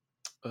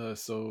to?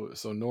 So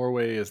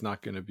Norway is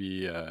not going to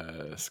be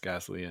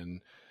Skasley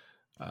and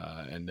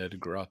Ned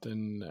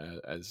Grotten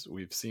as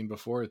we've seen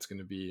before. It's going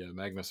to be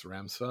Magnus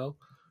Ramsfell,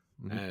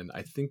 and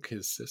I think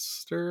his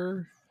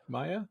sister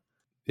Maya.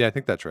 Yeah, I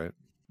think that's right.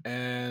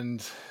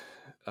 And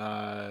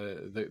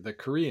the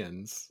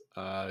Koreans,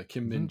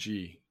 Kim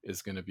Min-ji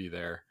is going to be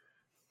there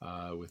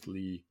with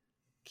Lee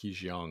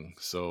Ki-jeong.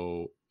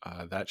 So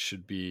that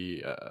should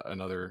be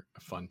another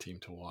fun team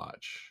to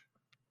watch.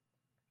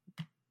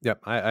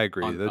 Yep, I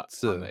agree. On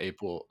That's the A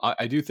pool.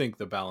 I do think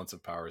the balance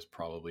of power is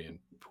probably in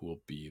Pool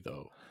B,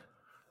 though.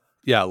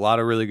 Yeah, a lot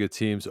of really good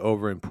teams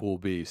over in Pool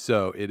B.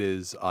 So it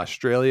is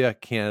Australia,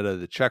 Canada,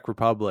 the Czech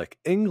Republic,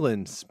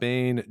 England,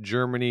 Spain,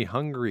 Germany,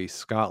 Hungary,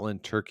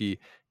 Scotland, Turkey,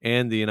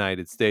 and the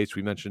United States.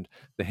 We mentioned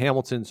the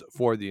Hamiltons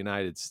for the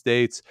United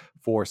States.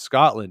 For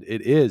Scotland,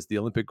 it is the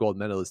Olympic gold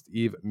medalist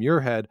Eve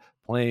Muirhead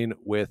playing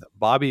with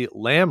Bobby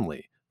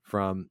Lamley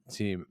from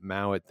Team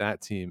Mowat.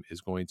 That team is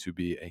going to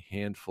be a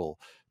handful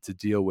to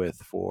deal with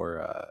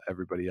for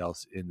everybody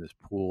else in this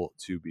pool,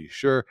 to be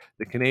sure.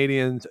 The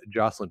Canadians,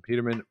 Jocelyn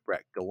Peterman,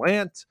 Brett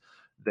Gallant,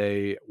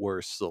 they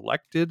were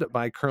selected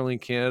by Curling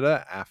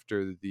Canada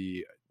after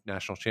the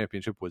national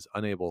championship was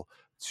unable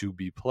to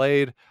be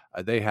played.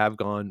 They have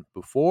gone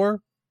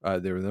before.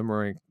 They were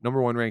the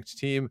number one ranked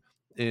team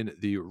in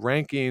the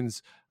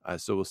rankings.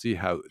 So we'll see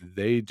how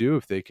they do,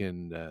 if they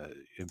can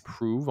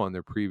improve on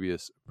their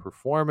previous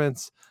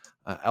performance.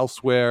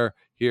 Elsewhere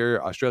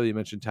here, Australia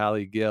mentioned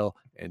Tally Gill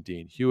and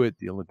Dean Hewitt,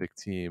 the Olympic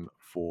team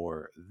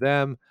for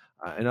them.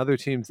 And other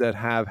teams that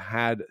have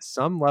had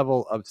some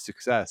level of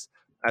success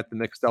at the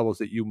mixed doubles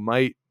that you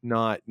might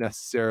not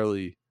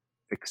necessarily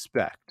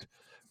expect,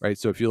 right?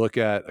 So if you look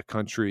at a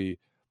country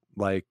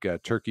like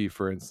Turkey,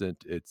 for instance,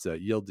 it's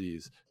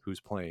Yildiz who's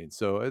playing.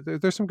 So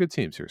there's some good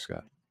teams here,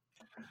 Scott.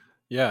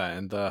 Yeah,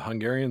 and the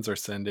Hungarians are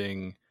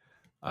sending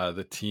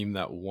the team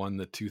that won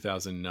the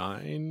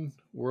 2009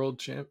 World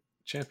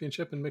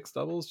Championship in mixed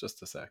doubles.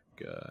 Just a sec.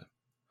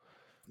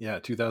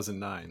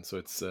 2009. So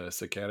it's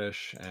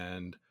Sakaresh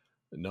and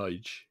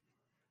Noj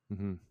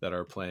that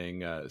are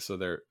playing. So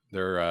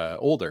they're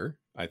older.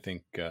 I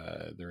think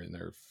they're in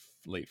their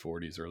late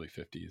 40s, early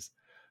 50s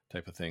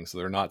type of thing. So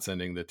they're not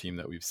sending the team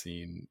that we've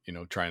seen,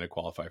 trying to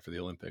qualify for the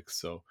Olympics.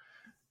 So,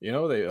 they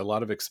a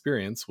lot of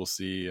experience. We'll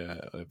see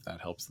if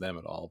that helps them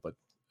at all. But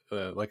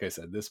like I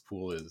said, this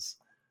pool is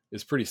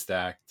pretty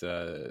stacked.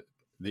 The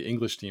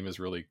English team is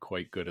really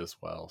quite good as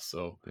well.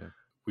 So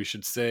we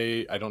should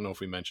say, I don't know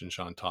if we mentioned,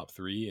 Sean, top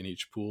 3 in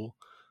each pool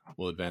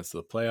will advance to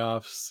the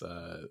playoffs.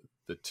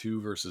 The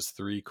 2 versus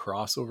 3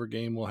 crossover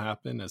game will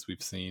happen, as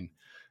we've seen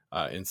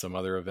in some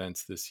other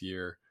events this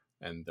year.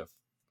 And the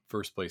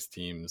first place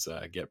teams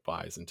get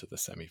buys into the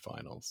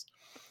semifinals.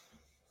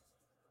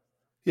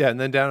 Yeah, and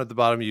then down at the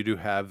bottom, you do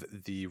have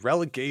the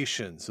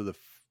relegation. So the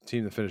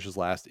team that finishes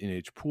last in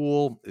each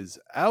pool is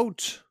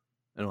out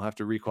and will have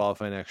to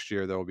requalify next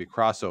year. There will be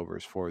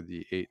crossovers for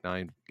the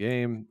 8-9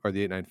 game, or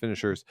the 8-9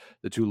 finishers.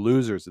 The 2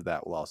 losers of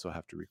that will also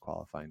have to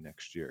requalify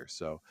next year.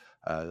 So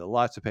a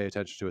lot to pay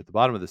attention to at the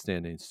bottom of the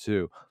standings,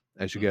 too,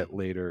 as you get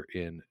later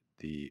in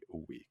the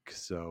week.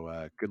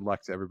 So good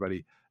luck to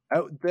everybody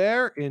out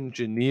there in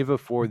Geneva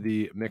for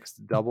the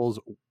Mixed Doubles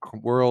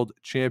World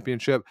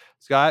Championship.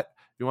 Scott,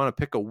 you want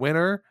to pick a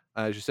winner?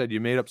 As you said, you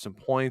made up some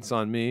points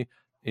on me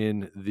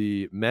in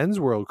the Men's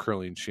World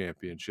Curling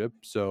Championship.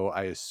 So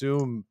I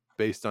assume,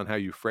 based on how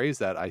you phrase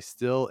that, I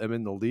still am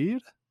in the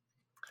lead?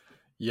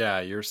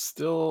 Yeah, you're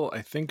still,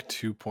 I think,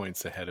 2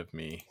 points ahead of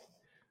me.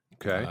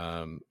 Okay.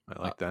 I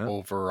like that.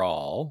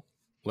 Overall,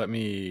 let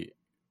me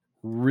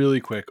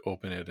really quick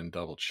open it and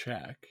double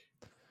check,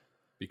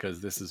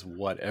 because this is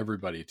what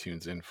everybody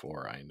tunes in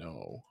for, I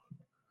know.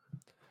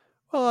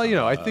 Well,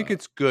 I think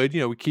it's good.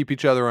 We keep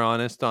each other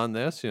honest on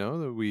this,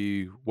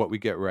 what we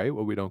get right,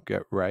 what we don't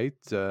get right.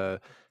 And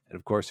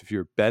of course, if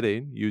you're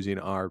betting using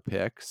our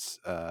picks,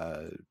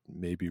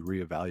 maybe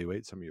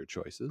reevaluate some of your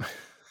choices.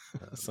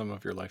 Some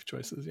of your life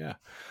choices, yeah.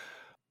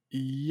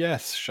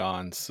 Yes,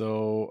 Sean.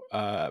 So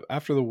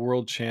after the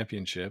World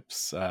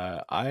Championships,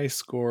 I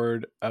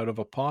scored, out of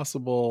a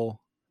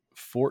possible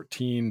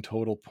 14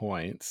 total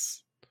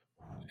points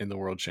in the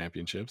World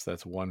Championships.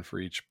 That's 1 for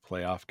each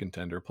playoff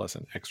contender, plus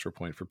an extra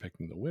point for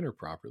picking the winner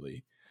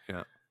properly.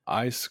 Yeah.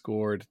 I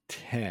scored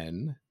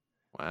 10.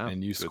 Wow.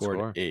 And you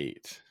scored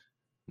 8.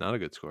 Not a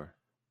good score.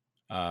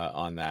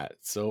 On that.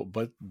 So,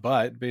 but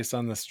based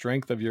on the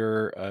strength of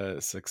your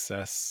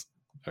success,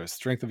 or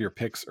strength of your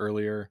picks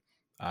earlier,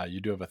 you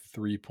do have a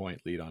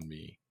 3-point lead on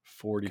me.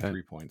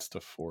 43 points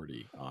to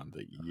 40 on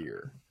the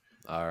year.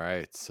 All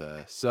right.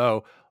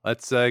 So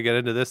let's get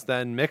into this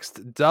then.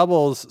 Mixed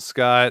doubles,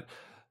 Scott.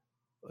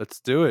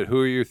 Let's do it.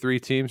 Who are your 3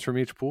 teams from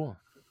each pool?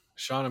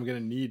 Sean, I'm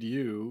going to need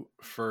you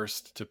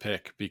first to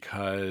pick,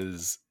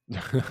 because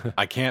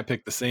I can't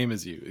pick the same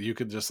as you. You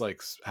could just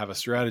have a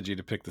strategy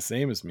to pick the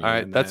same as me. All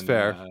right, that's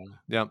fair.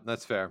 Yeah,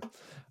 that's fair.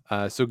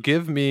 So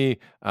give me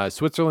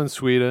Switzerland,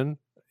 Sweden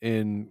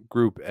in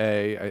Group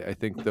A. I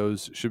think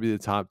those should be the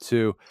top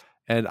two.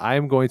 And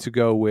I'm going to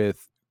go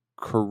with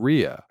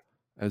Korea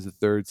as the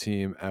third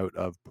team out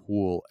of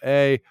Pool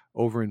A.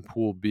 Over in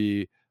Pool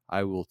B,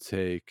 I will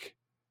take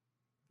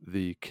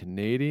the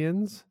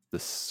Canadians, the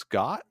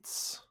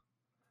Scots,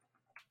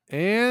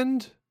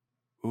 and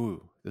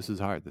this is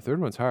hard. The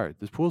third one's hard.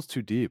 This pool's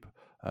too deep.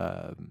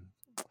 But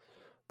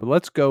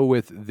let's go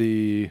with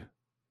the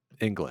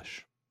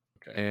English.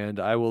 Okay. And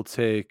I will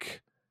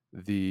take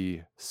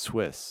the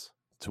Swiss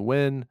to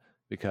win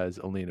because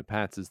Alina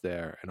Pats is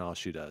there and all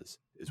she does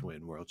is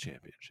win world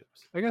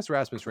championships. I guess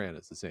Rasmus Rand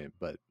is the same,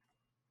 but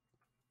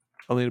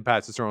Alina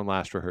Pats is thrown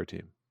last for her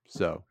team.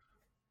 So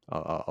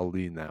I'll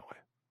lean that way.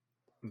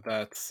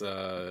 That's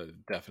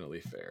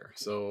definitely fair.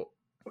 So,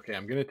 okay,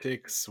 I'm going to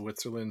take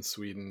Switzerland,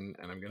 Sweden,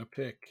 and I'm going to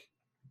pick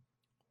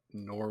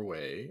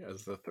Norway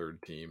as the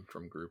third team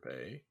from Group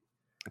A.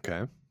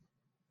 Okay.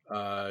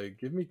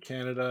 Give me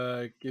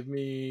Canada, give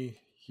me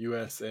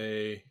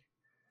USA,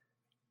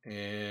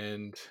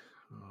 and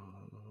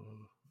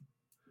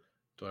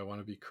do I want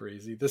to be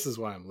crazy? This is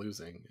why I'm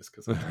losing, is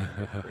because I'm trying to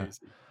get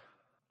crazy.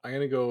 I'm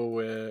gonna go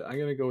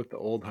with the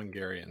old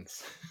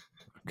Hungarians.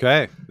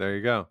 Okay, there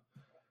you go.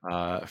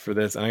 For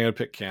this, and I'm gonna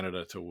pick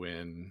Canada to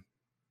win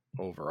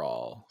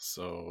overall.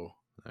 So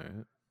All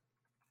right.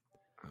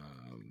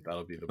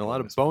 That'll be A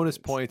lot of bonus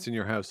points in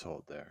your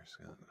household there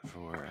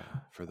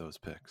for those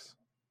picks.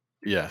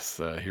 Yes,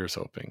 here's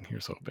hoping.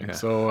 Yeah.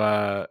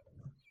 So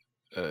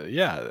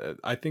yeah,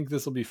 I think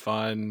this will be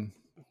fun.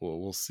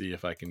 We'll see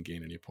if I can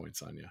gain any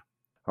points on you.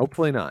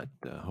 Hopefully not.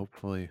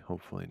 Hopefully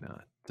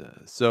not.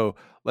 So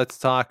let's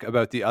talk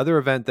about the other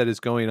event that is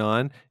going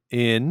on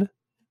in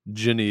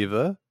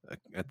Geneva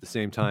at the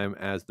same time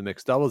as the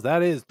mixed doubles.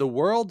 That is the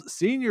World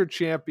Senior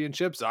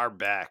Championships are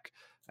back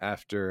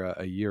after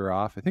a year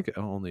off. I think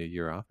only a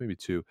year off, maybe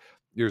 2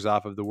 years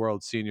off of the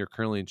World Senior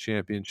Curling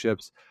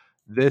Championships.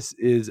 This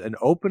is an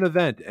open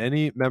event.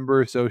 Any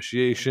member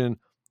association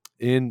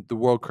in the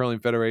World Curling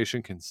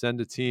Federation can send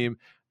a team.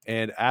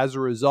 And as a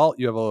result,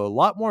 you have a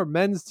lot more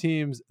men's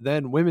teams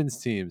than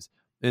women's teams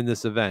in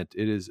this event.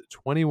 It is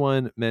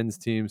 21 men's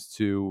teams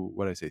to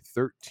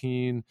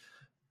 13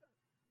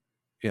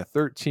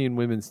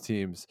 women's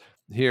teams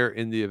here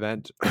in the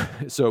event.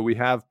 So we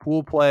have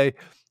pool play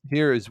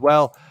here as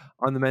well.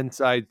 On the men's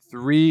side,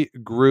 3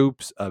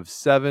 groups of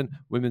 7.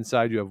 Women's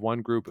side, you have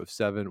 1 group of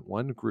 7,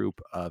 1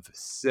 group of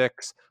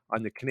 6.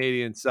 On the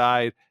Canadian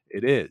side,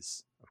 it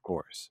is, of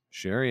course,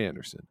 Sherry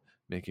Anderson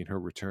making her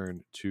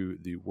return to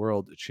the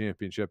World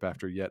Championship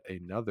after yet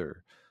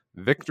another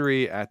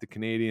victory at the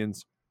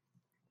Canadians.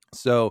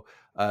 So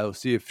we'll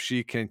see if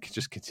she can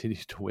just continue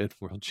to win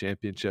World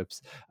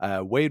Championships.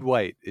 Wade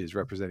White is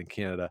representing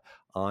Canada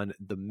on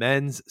the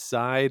men's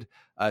side.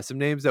 Some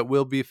names that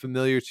will be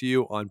familiar to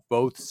you on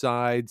both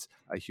sides.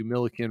 Hugh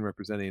Milliken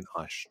representing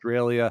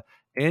Australia.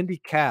 Andy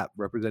Capp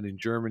representing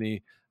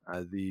Germany.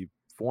 The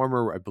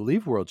former, I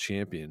believe, world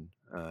champion,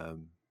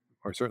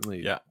 or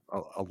certainly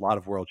a lot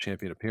of world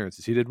champion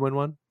appearances. He did win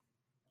one?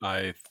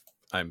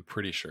 I'm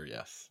pretty sure,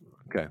 yes.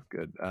 Okay,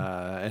 good.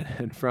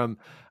 And from,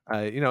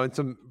 and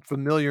some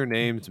familiar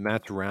names,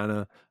 Matt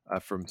Turana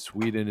from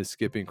Sweden is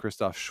skipping,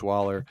 Christoph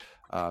Schwaller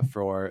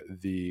for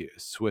the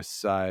Swiss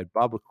side,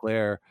 Bob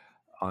Leclerc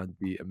on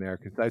the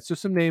American side. So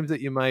some names that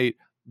you might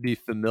be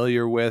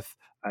familiar with,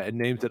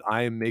 names that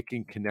I am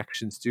making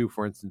connections to.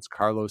 For instance,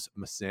 Carlos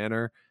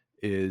Massaner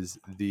is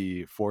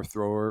the 4th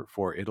thrower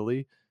for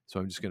Italy. So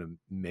I'm just going to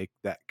make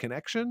that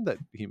connection that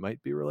he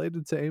might be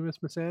related to Amos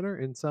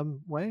Massaner in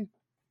some way.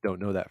 Don't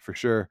know that for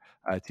sure.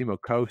 Timo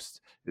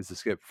Kost is the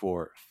skip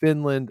for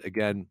Finland.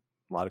 Again,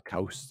 a lot of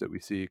coasts that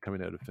we see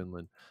coming out of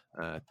Finland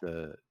at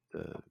the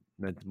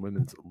men's and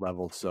women's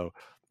level. So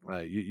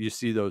you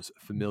see those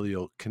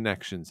familial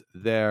connections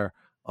there.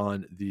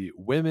 On the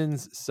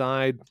women's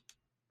side,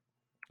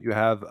 you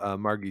have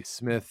Margie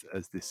Smith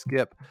as the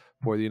skip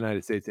for the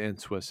United States, and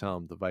Swiss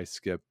Helm, the vice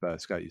skip.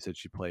 Scott, you said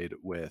she played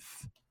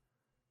with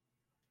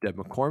Deb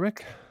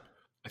McCormick?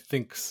 I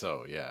think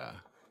so, yeah.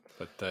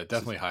 But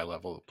definitely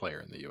high-level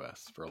player in the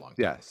U.S. for a long time.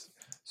 Yes.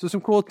 So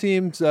some cool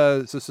teams,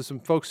 so some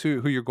folks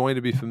who you're going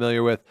to be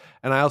familiar with.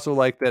 And I also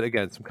like that,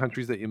 again, some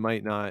countries that you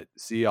might not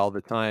see all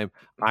the time.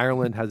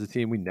 Ireland has a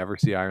team. We never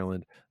see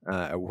Ireland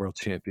at World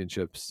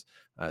Championships.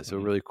 So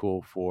really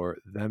cool for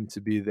them to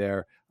be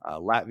there.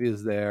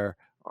 Latvia's there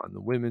on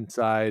the women's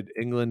side.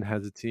 England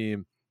has a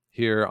team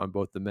here on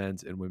both the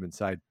men's and women's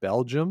side.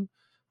 Belgium,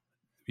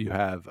 you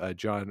have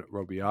John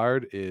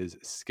Robillard is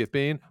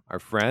skipping. Our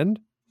friend,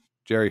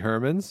 Jerry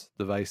Hermans,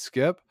 the vice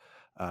skip,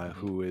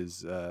 who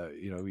is,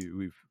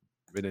 we've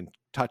been in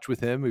touch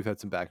with him. We've had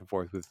some back and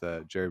forth with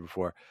Jerry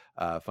before.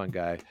 Fun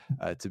guy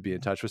to be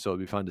in touch with. So it'll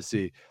be fun to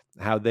see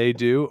how they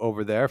do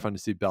over there. Fun to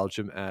see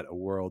Belgium at a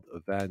world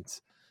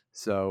event.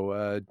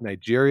 So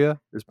Nigeria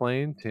is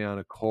playing.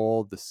 Tiana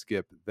Cole, the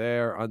skip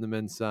there on the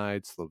men's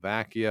side.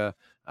 Slovakia,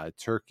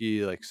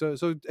 Turkey.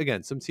 So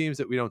again, some teams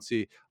that we don't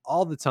see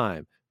all the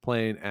time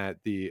playing at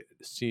the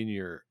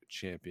senior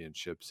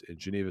championships in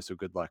Geneva. So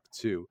good luck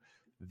to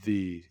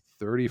the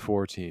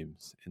 34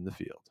 teams in the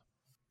field.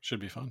 Should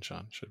be fun,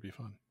 Sean. Should be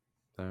fun.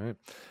 All right.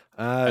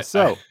 That's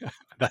all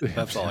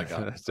I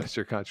got. That's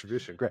your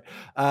contribution. Great.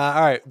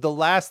 All right. The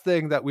last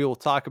thing that we will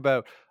talk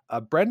about,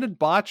 Brendan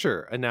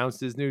Bottcher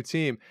announced his new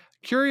team.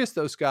 Curious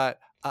though, Scott,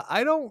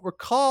 I don't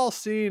recall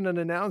seeing an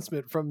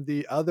announcement from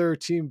the other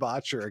Team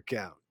Bottcher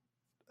account.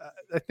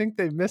 I think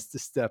they missed a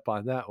step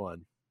on that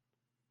one.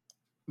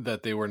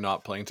 That they were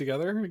not playing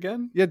together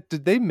again? Yeah.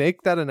 Did they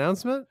make that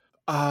announcement?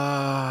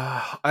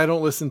 I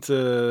don't listen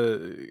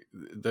to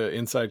the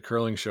Inside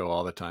Curling show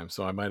all the time,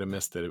 so I might have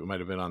missed it. It might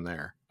have been on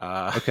there.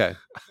 Okay.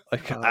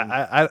 Like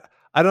I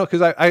don't know,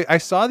 because I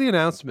saw the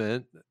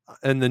announcement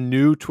and the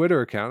new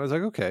Twitter account. I was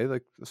like, okay,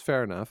 like that's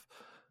fair enough.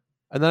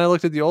 And then I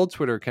looked at the old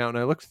Twitter account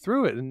and I looked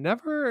through it, and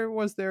never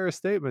was there a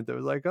statement that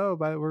was like, "Oh,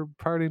 we're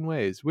parting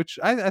ways," which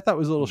I thought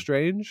was a little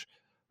strange,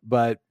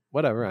 but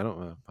whatever. I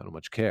don't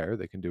much care.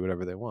 They can do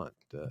whatever they want,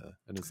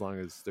 and as long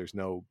as there's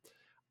no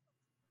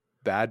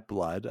bad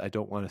blood, I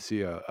don't want to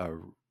see a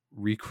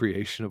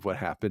recreation of what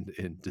happened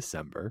in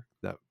December.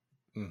 That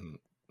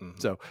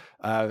so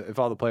if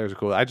all the players are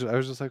cool, I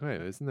was just like, wait,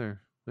 isn't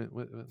there?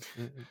 What?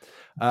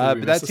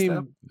 But that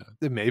team,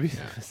 maybe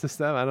it's the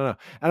step. I don't know.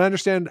 And I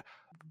understand,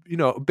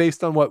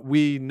 based on what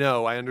we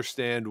know, I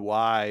understand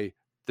why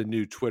the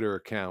new Twitter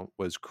account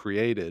was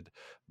created.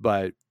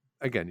 But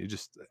again,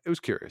 it was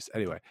curious.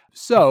 Anyway,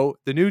 so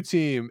the new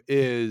team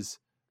is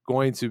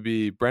going to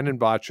be Brendan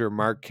Bottcher,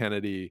 Mark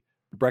Kennedy,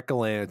 Brett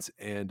Gallant,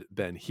 and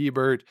Ben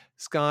Hebert.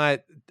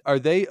 Scott, are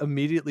they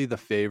immediately the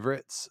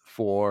favorites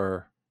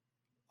for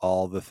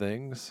all the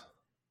things?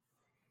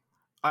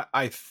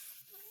 I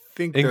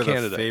think in they're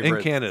Canada, the favorites.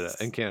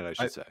 In Canada, I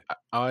should say.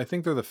 I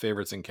think they're the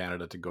favorites in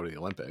Canada to go to the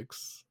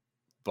Olympics,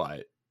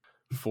 but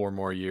 4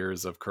 more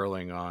years of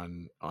curling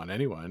on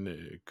anyone,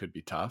 it could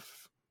be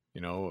tough.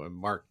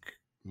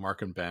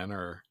 Mark and Ben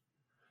are,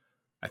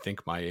 I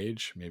think, my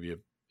age, maybe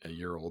a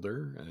year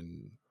older,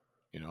 and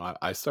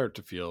I start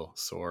to feel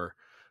sore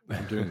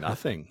from doing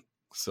nothing.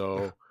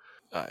 So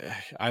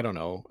I don't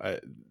know.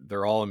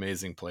 They're all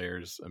amazing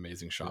players,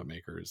 amazing shot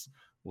makers.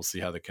 We'll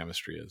see how the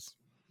chemistry is.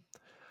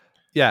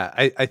 Yeah,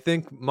 I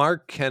think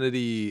Mark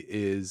Kennedy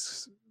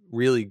is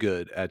really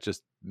good at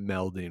just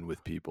melding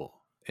with people.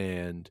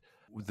 And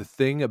the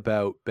thing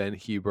about Ben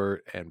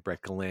Hebert and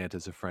Brett Gallant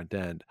as a front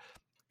end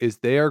is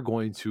they are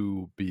going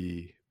to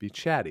be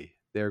chatty.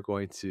 They're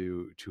going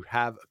to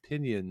have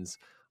opinions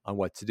on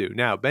what to do.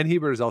 Now, Ben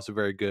Hebert is also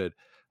very good.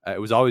 It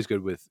was always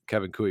good with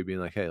Kevin Cooey being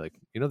like, hey, like,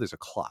 there's a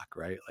clock,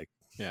 right? Like,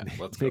 yeah,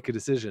 let's make a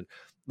decision.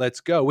 Let's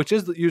go, which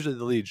is usually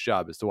the lead's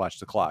job, is to watch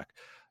the clock.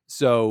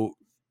 So,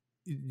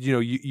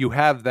 you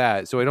have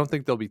that. So I don't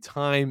think there'll be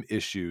time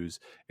issues.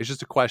 It's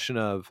just a question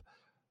of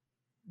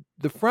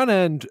the front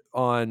end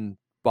on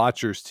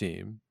Bottcher's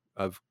team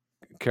of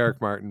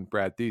Carrick Martin,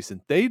 Brad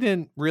Thiessen. They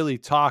didn't really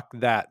talk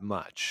that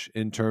much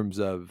in terms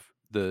of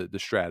the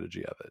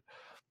strategy of it.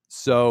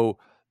 So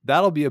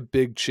that'll be a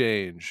big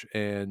change.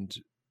 And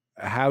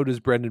how does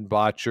Brendan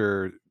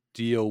Bottcher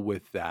deal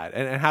with that?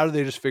 And how do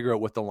they just figure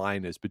out what the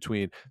line is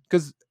between,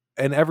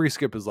 and every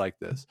skip is like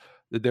this,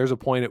 that there's a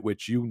point at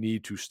which you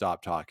need to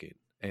stop talking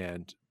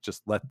and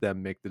just let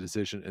them make the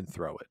decision and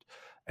throw it.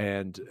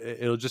 And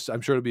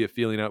I'm sure it'll be a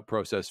feeling out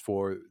process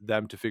for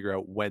them to figure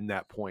out when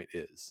that point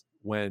is,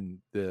 when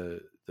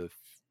the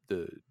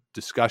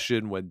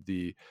discussion, when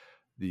the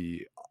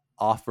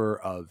offer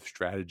of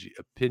strategy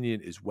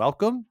opinion is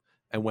welcome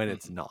and when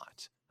it's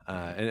not.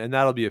 And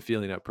that'll be a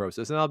feeling out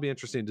process, and that'll be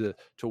interesting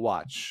to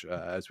watch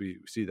as we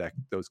see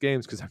those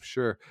games, because I'm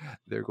sure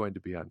they're going to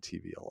be on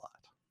TV a lot.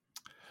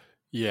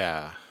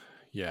 Yeah,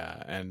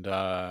 and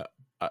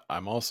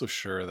I'm also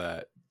sure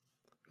that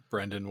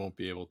Brendan won't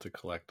be able to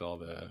collect all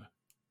the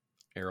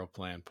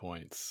Aeroplan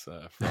points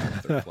from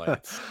their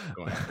flights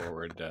going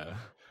forward.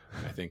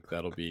 I think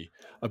that'll be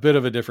a bit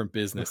of a different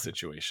business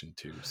situation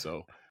too.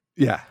 So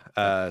yeah,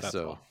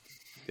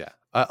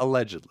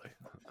 allegedly.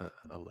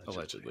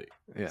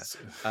 Yes.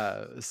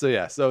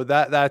 So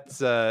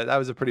that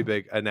was a pretty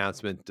big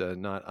announcement,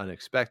 not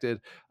unexpected.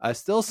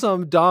 Still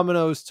some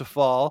dominoes to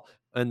fall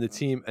on the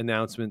team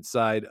announcement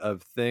side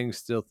of things.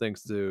 Still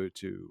things to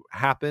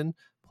happen.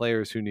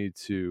 Players who need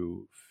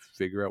to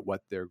figure out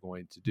what they're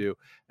going to do.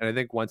 And I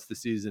think once the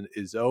season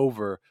is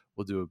over,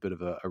 we'll do a bit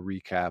of a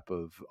recap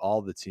of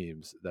all the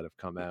teams that have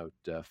come out.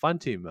 Fun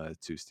team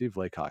too. Steve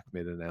Laycock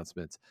made an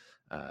announcement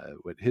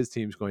what his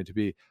team's going to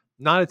be.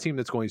 Not a team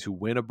that's going to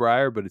win a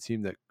Brier, but a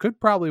team that could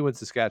probably win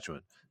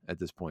Saskatchewan at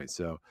this point.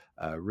 So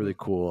really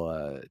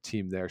cool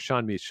team there.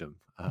 Sean Meacham.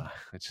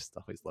 I just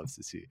always love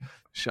to see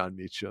Sean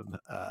Meacham.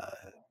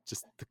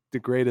 Just the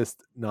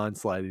greatest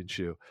non-sliding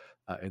shoe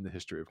in the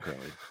history of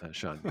curling,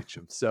 Sean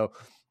Meacham. So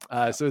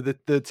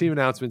the team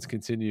announcements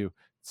continue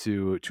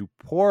to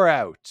pour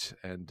out.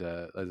 And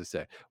as I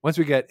say, once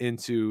we get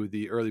into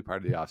the early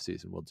part of the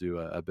offseason, we'll do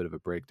a bit of a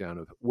breakdown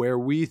of where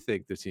we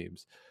think the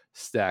teams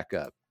stack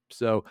up.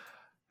 So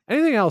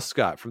anything else,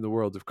 Scott, from the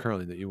world of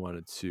curling that you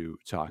wanted to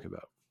talk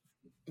about?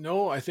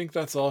 No, I think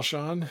that's all,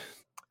 Sean.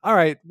 All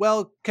right.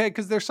 Well, okay,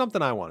 because there's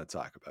something I want to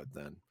talk about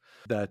then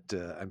that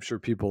I'm sure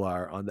people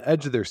are on the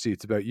edge of their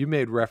seats about. You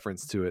made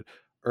reference to it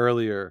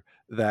earlier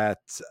that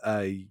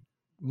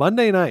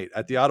Monday night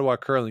at the Ottawa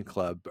Curling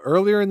Club,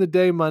 earlier in the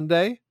day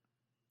Monday,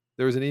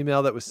 there was an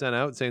email that was sent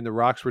out saying the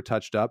rocks were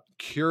touched up.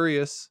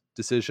 Curious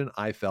decision,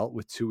 I felt,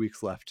 with 2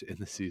 weeks left in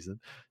the season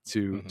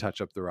to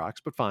touch up the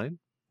rocks, but fine.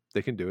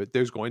 They can do it.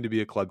 There's going to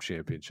be a club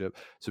championship.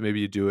 So maybe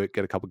you do it,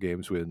 get a couple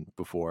games win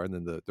before, and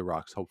then the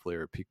Rocks hopefully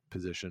are at peak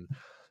position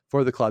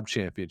for the club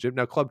championship.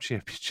 Now, club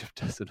championship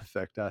doesn't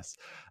affect us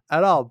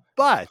at all,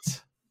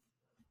 but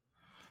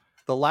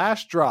the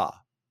last draw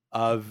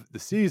of the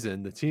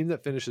season, the team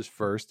that finishes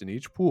first in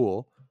each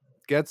pool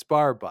gets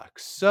Barbucks.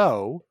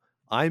 So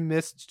I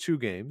missed 2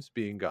 games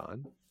being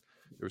gone.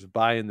 There was a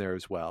bye in there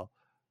as well.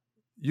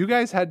 You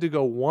guys had to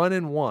go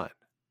 1-1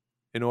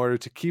 in order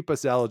to keep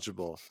us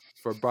eligible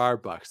for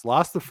Barbucks.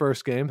 Lost the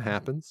first game,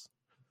 happens.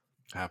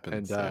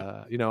 And,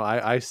 you know,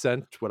 I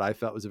sent what I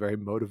felt was a very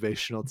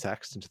motivational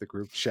text into the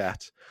group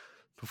chat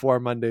before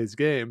Monday's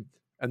game.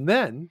 And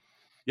then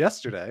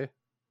yesterday,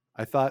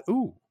 I thought,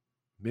 ooh,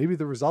 maybe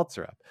the results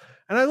are up.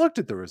 And I looked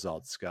at the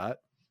results, Scott.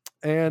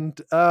 And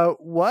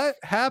what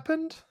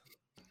happened?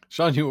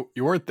 Sean, you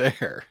weren't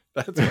there.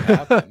 That's what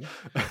happened.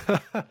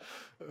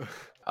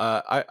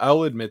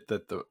 I'll admit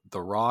that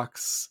the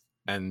Rocks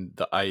and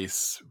the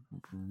ice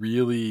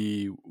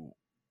were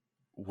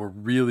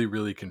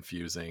really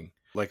confusing.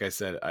 Like I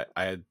said,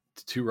 I had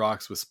 2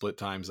 rocks with split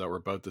times that were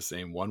about the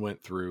same. One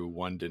went through,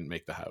 one didn't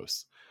make the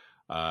house.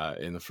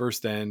 In the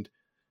first end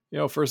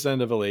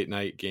of a late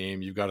night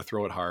game, you've got to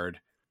throw it hard.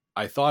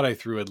 I thought I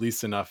threw at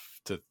least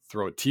enough to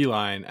throw a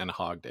T-line and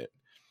hogged it.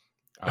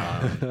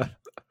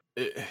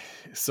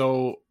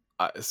 So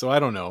I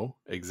don't know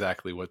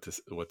exactly what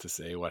to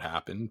say, what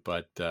happened,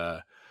 but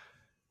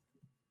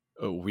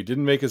we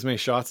didn't make as many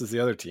shots as the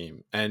other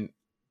team. And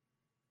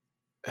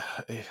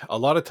a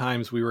lot of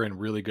times we were in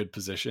really good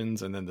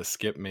positions, and then the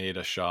skip made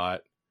a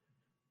shot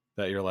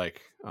that you're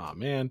like, oh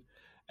man.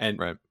 And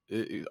right.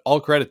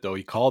 All credit though,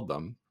 he called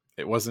them.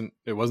 It wasn't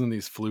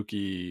these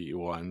fluky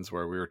ones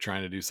where we were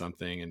trying to do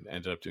something and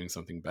ended up doing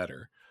something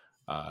better.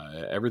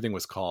 Everything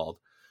was called.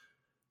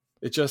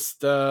 It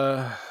just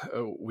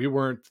we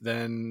weren't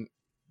then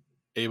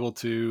able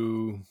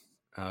to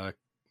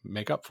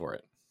make up for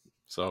it.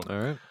 So all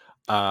right.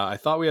 I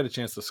thought we had a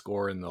chance to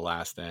score in the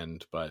last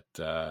end, but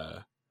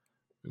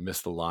we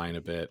missed the line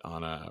a bit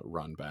on a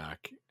run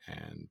back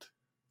and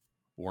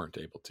weren't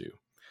able to.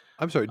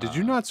 I'm sorry, did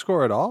you not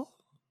score at all?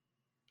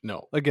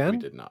 No, again, we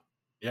did not.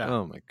 Yeah.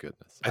 Oh my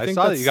goodness. I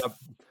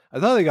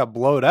thought they got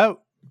blowed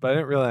out, but I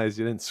didn't realize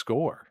you didn't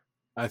score.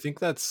 I think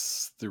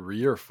that's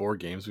 3 or 4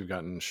 games we've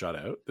gotten shut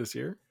out this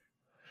year.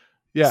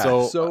 Yeah.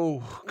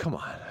 So come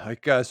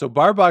on, so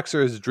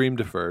Barboxer is dream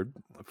deferred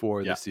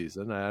for the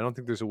season. I don't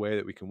think there's a way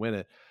that we can win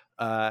it.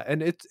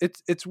 And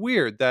it's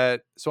weird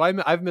that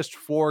I've missed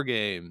 4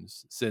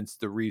 games since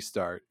the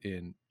restart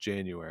in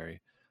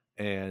January,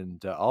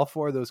 and all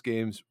 4 of those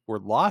games were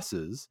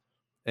losses,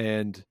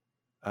 and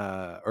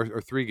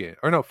or 3 games,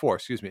 or no, 4,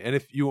 excuse me. And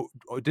if you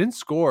didn't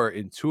score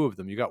in 2 of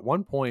them, you got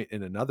 1 point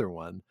in another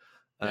one.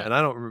 And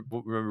I don't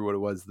remember what it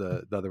was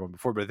the other one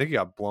before, but I think you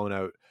got blown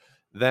out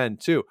then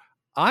too.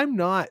 I'm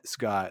not,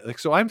 Scott.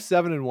 So I'm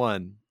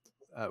 7-1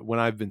 when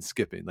I've been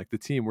skipping. Like the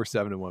team, we're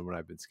 7-1 when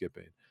I've been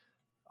skipping.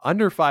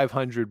 Under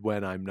 500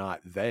 when I'm not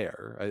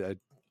there.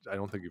 I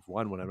don't think you've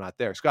won when I'm not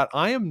there. Scott,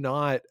 I am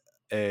not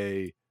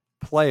a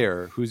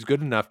player who's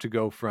good enough to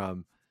go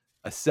from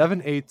a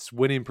 7/8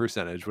 winning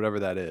percentage, whatever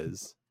that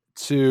is,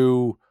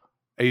 to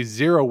a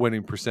 0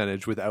 winning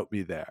percentage without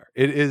me there.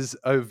 It is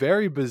a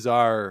very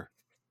bizarre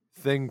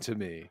thing to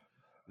me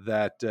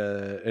that,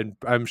 and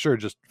I'm sure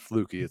just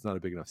fluky. It's not a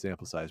big enough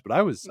sample size, but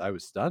I was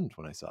stunned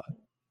when I saw it.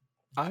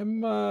 I'm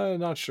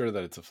not sure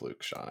that it's a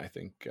fluke, Sean. I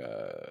think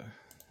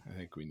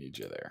we need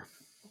you there.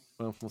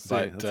 Well, we'll see.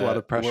 That's a lot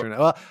of pressure now.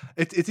 Well,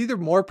 it's either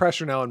more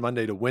pressure now on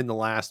Monday to win the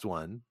last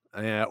one,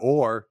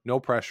 or no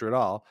pressure at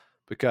all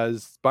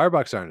because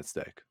Barbucks aren't at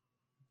stake.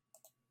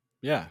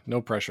 Yeah,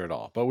 no pressure at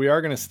all. But we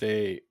are going to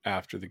stay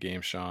after the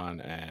game,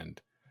 Sean, and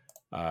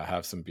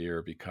have some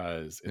beer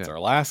because it's our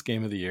last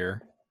game of the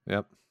year.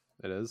 Yep,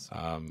 it is.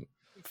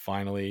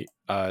 Finally,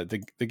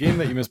 the game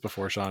that you missed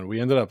before, Sean, we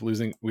ended up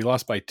losing. We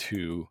lost by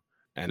 2,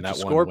 and that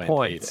one went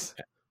points.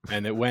 8,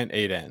 and it went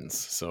 8 ends.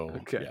 So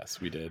yes,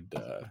 we did.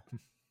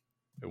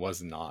 It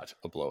was not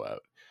a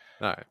blowout.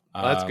 All right,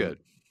 that's good.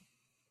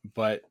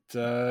 But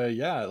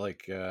yeah,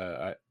 like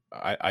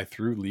I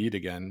threw lead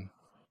again,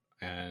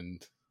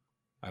 and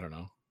I don't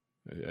know.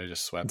 I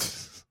just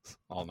swept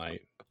all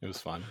night. It was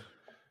fun.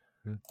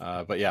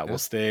 But yeah, we'll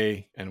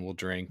stay and we'll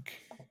drink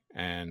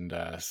and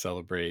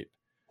celebrate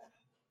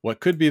what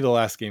could be the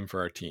last game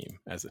for our team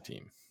as a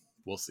team.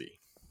 We'll see.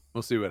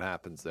 We'll see what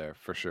happens there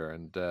for sure.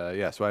 And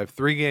so I have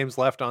 3 games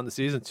left on the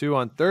season, 2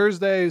 on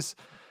Thursdays.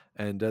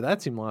 And that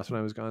team lost when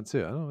I was gone too.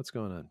 I don't know what's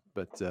going on,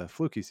 but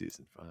fluky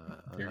season.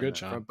 You're good,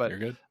 Sean. Front, but you're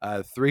good.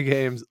 3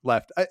 games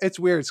left. It's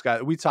weird,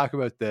 Scott. We talk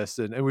about this,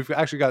 and we've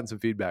actually gotten some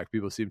feedback.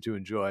 People seem to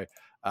enjoy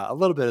a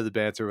little bit of the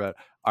banter about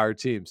our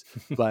teams.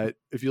 But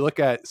if you look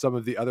at some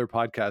of the other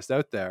podcasts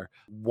out there,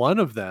 one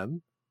of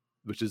them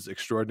which is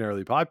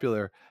extraordinarily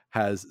popular,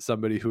 has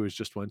somebody who has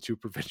just won 2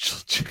 provincial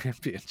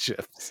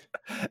championships.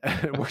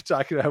 And we're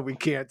talking about we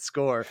can't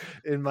score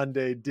in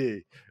Monday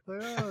D.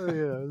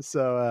 Like,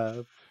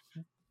 so a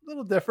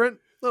little different.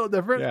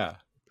 Yeah.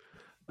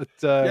 But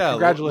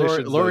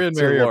congratulations, Lori and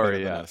to Mary are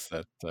Lori. better than us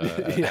at,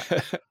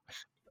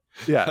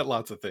 Yeah. at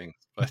lots of things,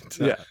 but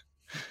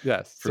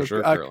Yes, for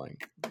sure, curling.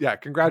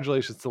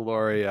 Congratulations to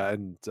Lori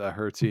and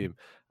her team.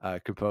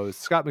 Composed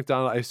Scott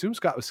McDonald. I assume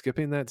Scott was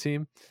skipping that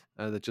team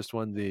that just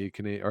won the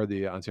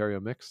the Ontario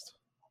mixed.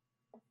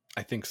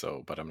 I think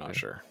so, but I'm not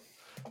sure.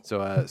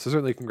 So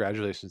certainly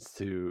congratulations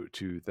to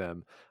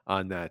them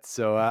on that.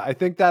 So I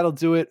think that'll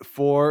do it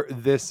for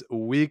this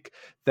week.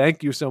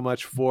 Thank you so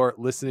much for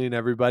listening,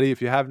 everybody.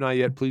 If you have not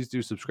yet, please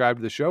do subscribe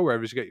to the show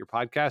wherever you get your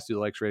podcast. Do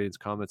likes, ratings,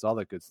 comments, all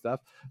that good stuff.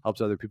 Helps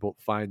other people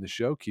find the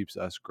show, keeps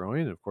us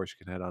growing. And of course, you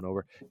can head on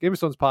over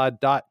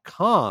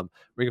GameOfStonesPod.com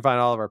where you can find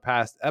all of our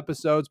past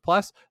episodes,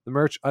 plus the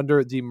merch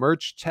under the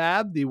merch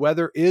tab. The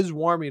weather is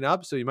warming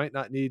up, so you might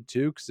not need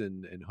toques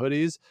and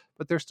hoodies,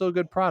 but they're still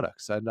good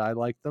products, and I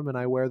like them and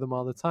I wear them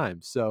all the time.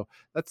 So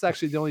that's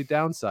actually the only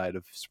downside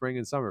of spring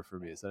and summer for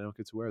me, is I don't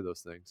get to wear those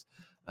things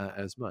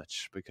as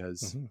much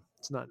because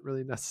it's not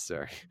really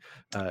necessary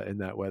in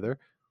that weather.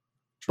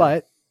 True.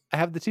 But I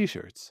have the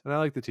t-shirts, and I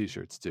like the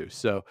t-shirts too.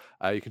 So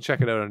you can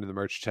check it out under the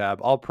merch tab.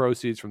 All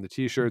proceeds from the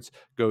t-shirts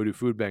go to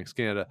Food Banks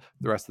Canada.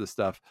 The rest of the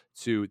stuff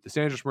to the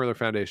Sandra Schmirler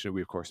Foundation.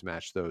 We, of course,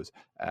 match those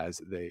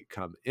as they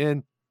come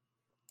in.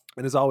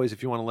 And as always,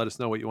 if you want to let us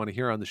know what you want to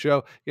hear on the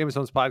show,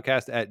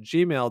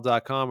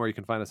 GameOfStonesPodcast@gmail.com, or you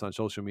can find us on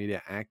social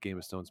media at Game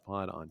of Stones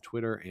Pod on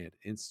Twitter and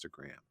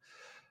Instagram.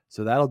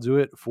 So that'll do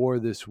it for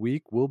this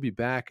week. We'll be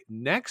back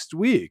next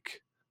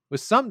week with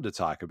something to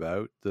talk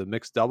about. The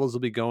mixed doubles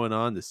will be going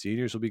on. The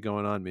seniors will be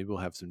going on. Maybe we'll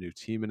have some new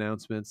team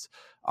announcements.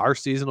 Our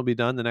season will be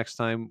done the next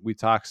time we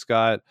talk,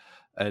 Scott,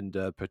 and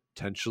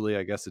potentially,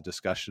 I guess, a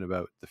discussion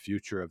about the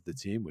future of the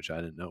team, which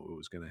I didn't know what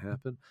was going to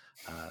happen.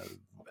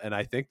 And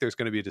I think there's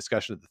going to be a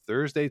discussion of the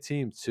Thursday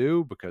team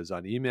too, because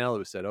on email it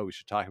was said, oh, we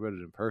should talk about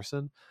it in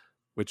person,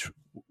 which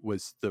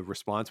was the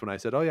response when I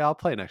said, oh yeah, I'll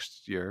play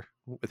next year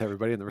with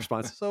everybody. And the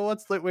response, so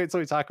let's wait till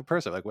we talk in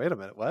person. I'm like, wait a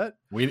minute, what?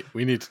 We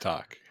need to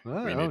talk.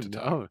 We need to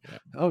talk. Yeah.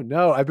 Oh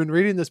no, I've been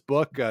reading this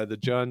book, the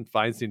John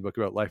Feinstein book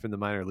about life in the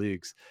minor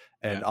leagues,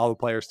 and all the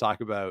players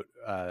talk about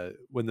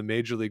when the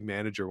major league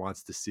manager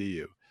wants to see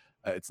you,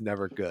 it's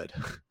never good.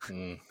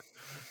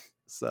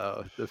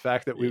 So the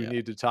fact that we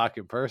need to talk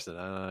in person,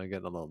 I'm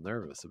getting a little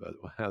nervous about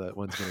how that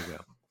one's going to go.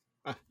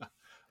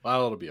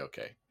 Well, it'll be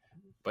okay.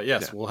 But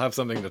yes, we'll have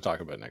something to talk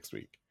about next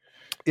week.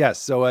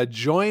 Yes, so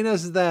join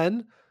us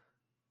then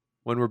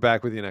when we're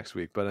back with you next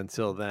week. But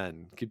until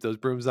then, keep those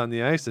brooms on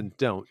the ice and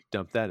don't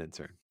dump that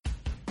intern.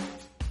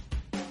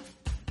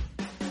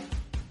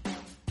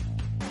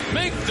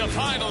 Make the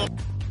final.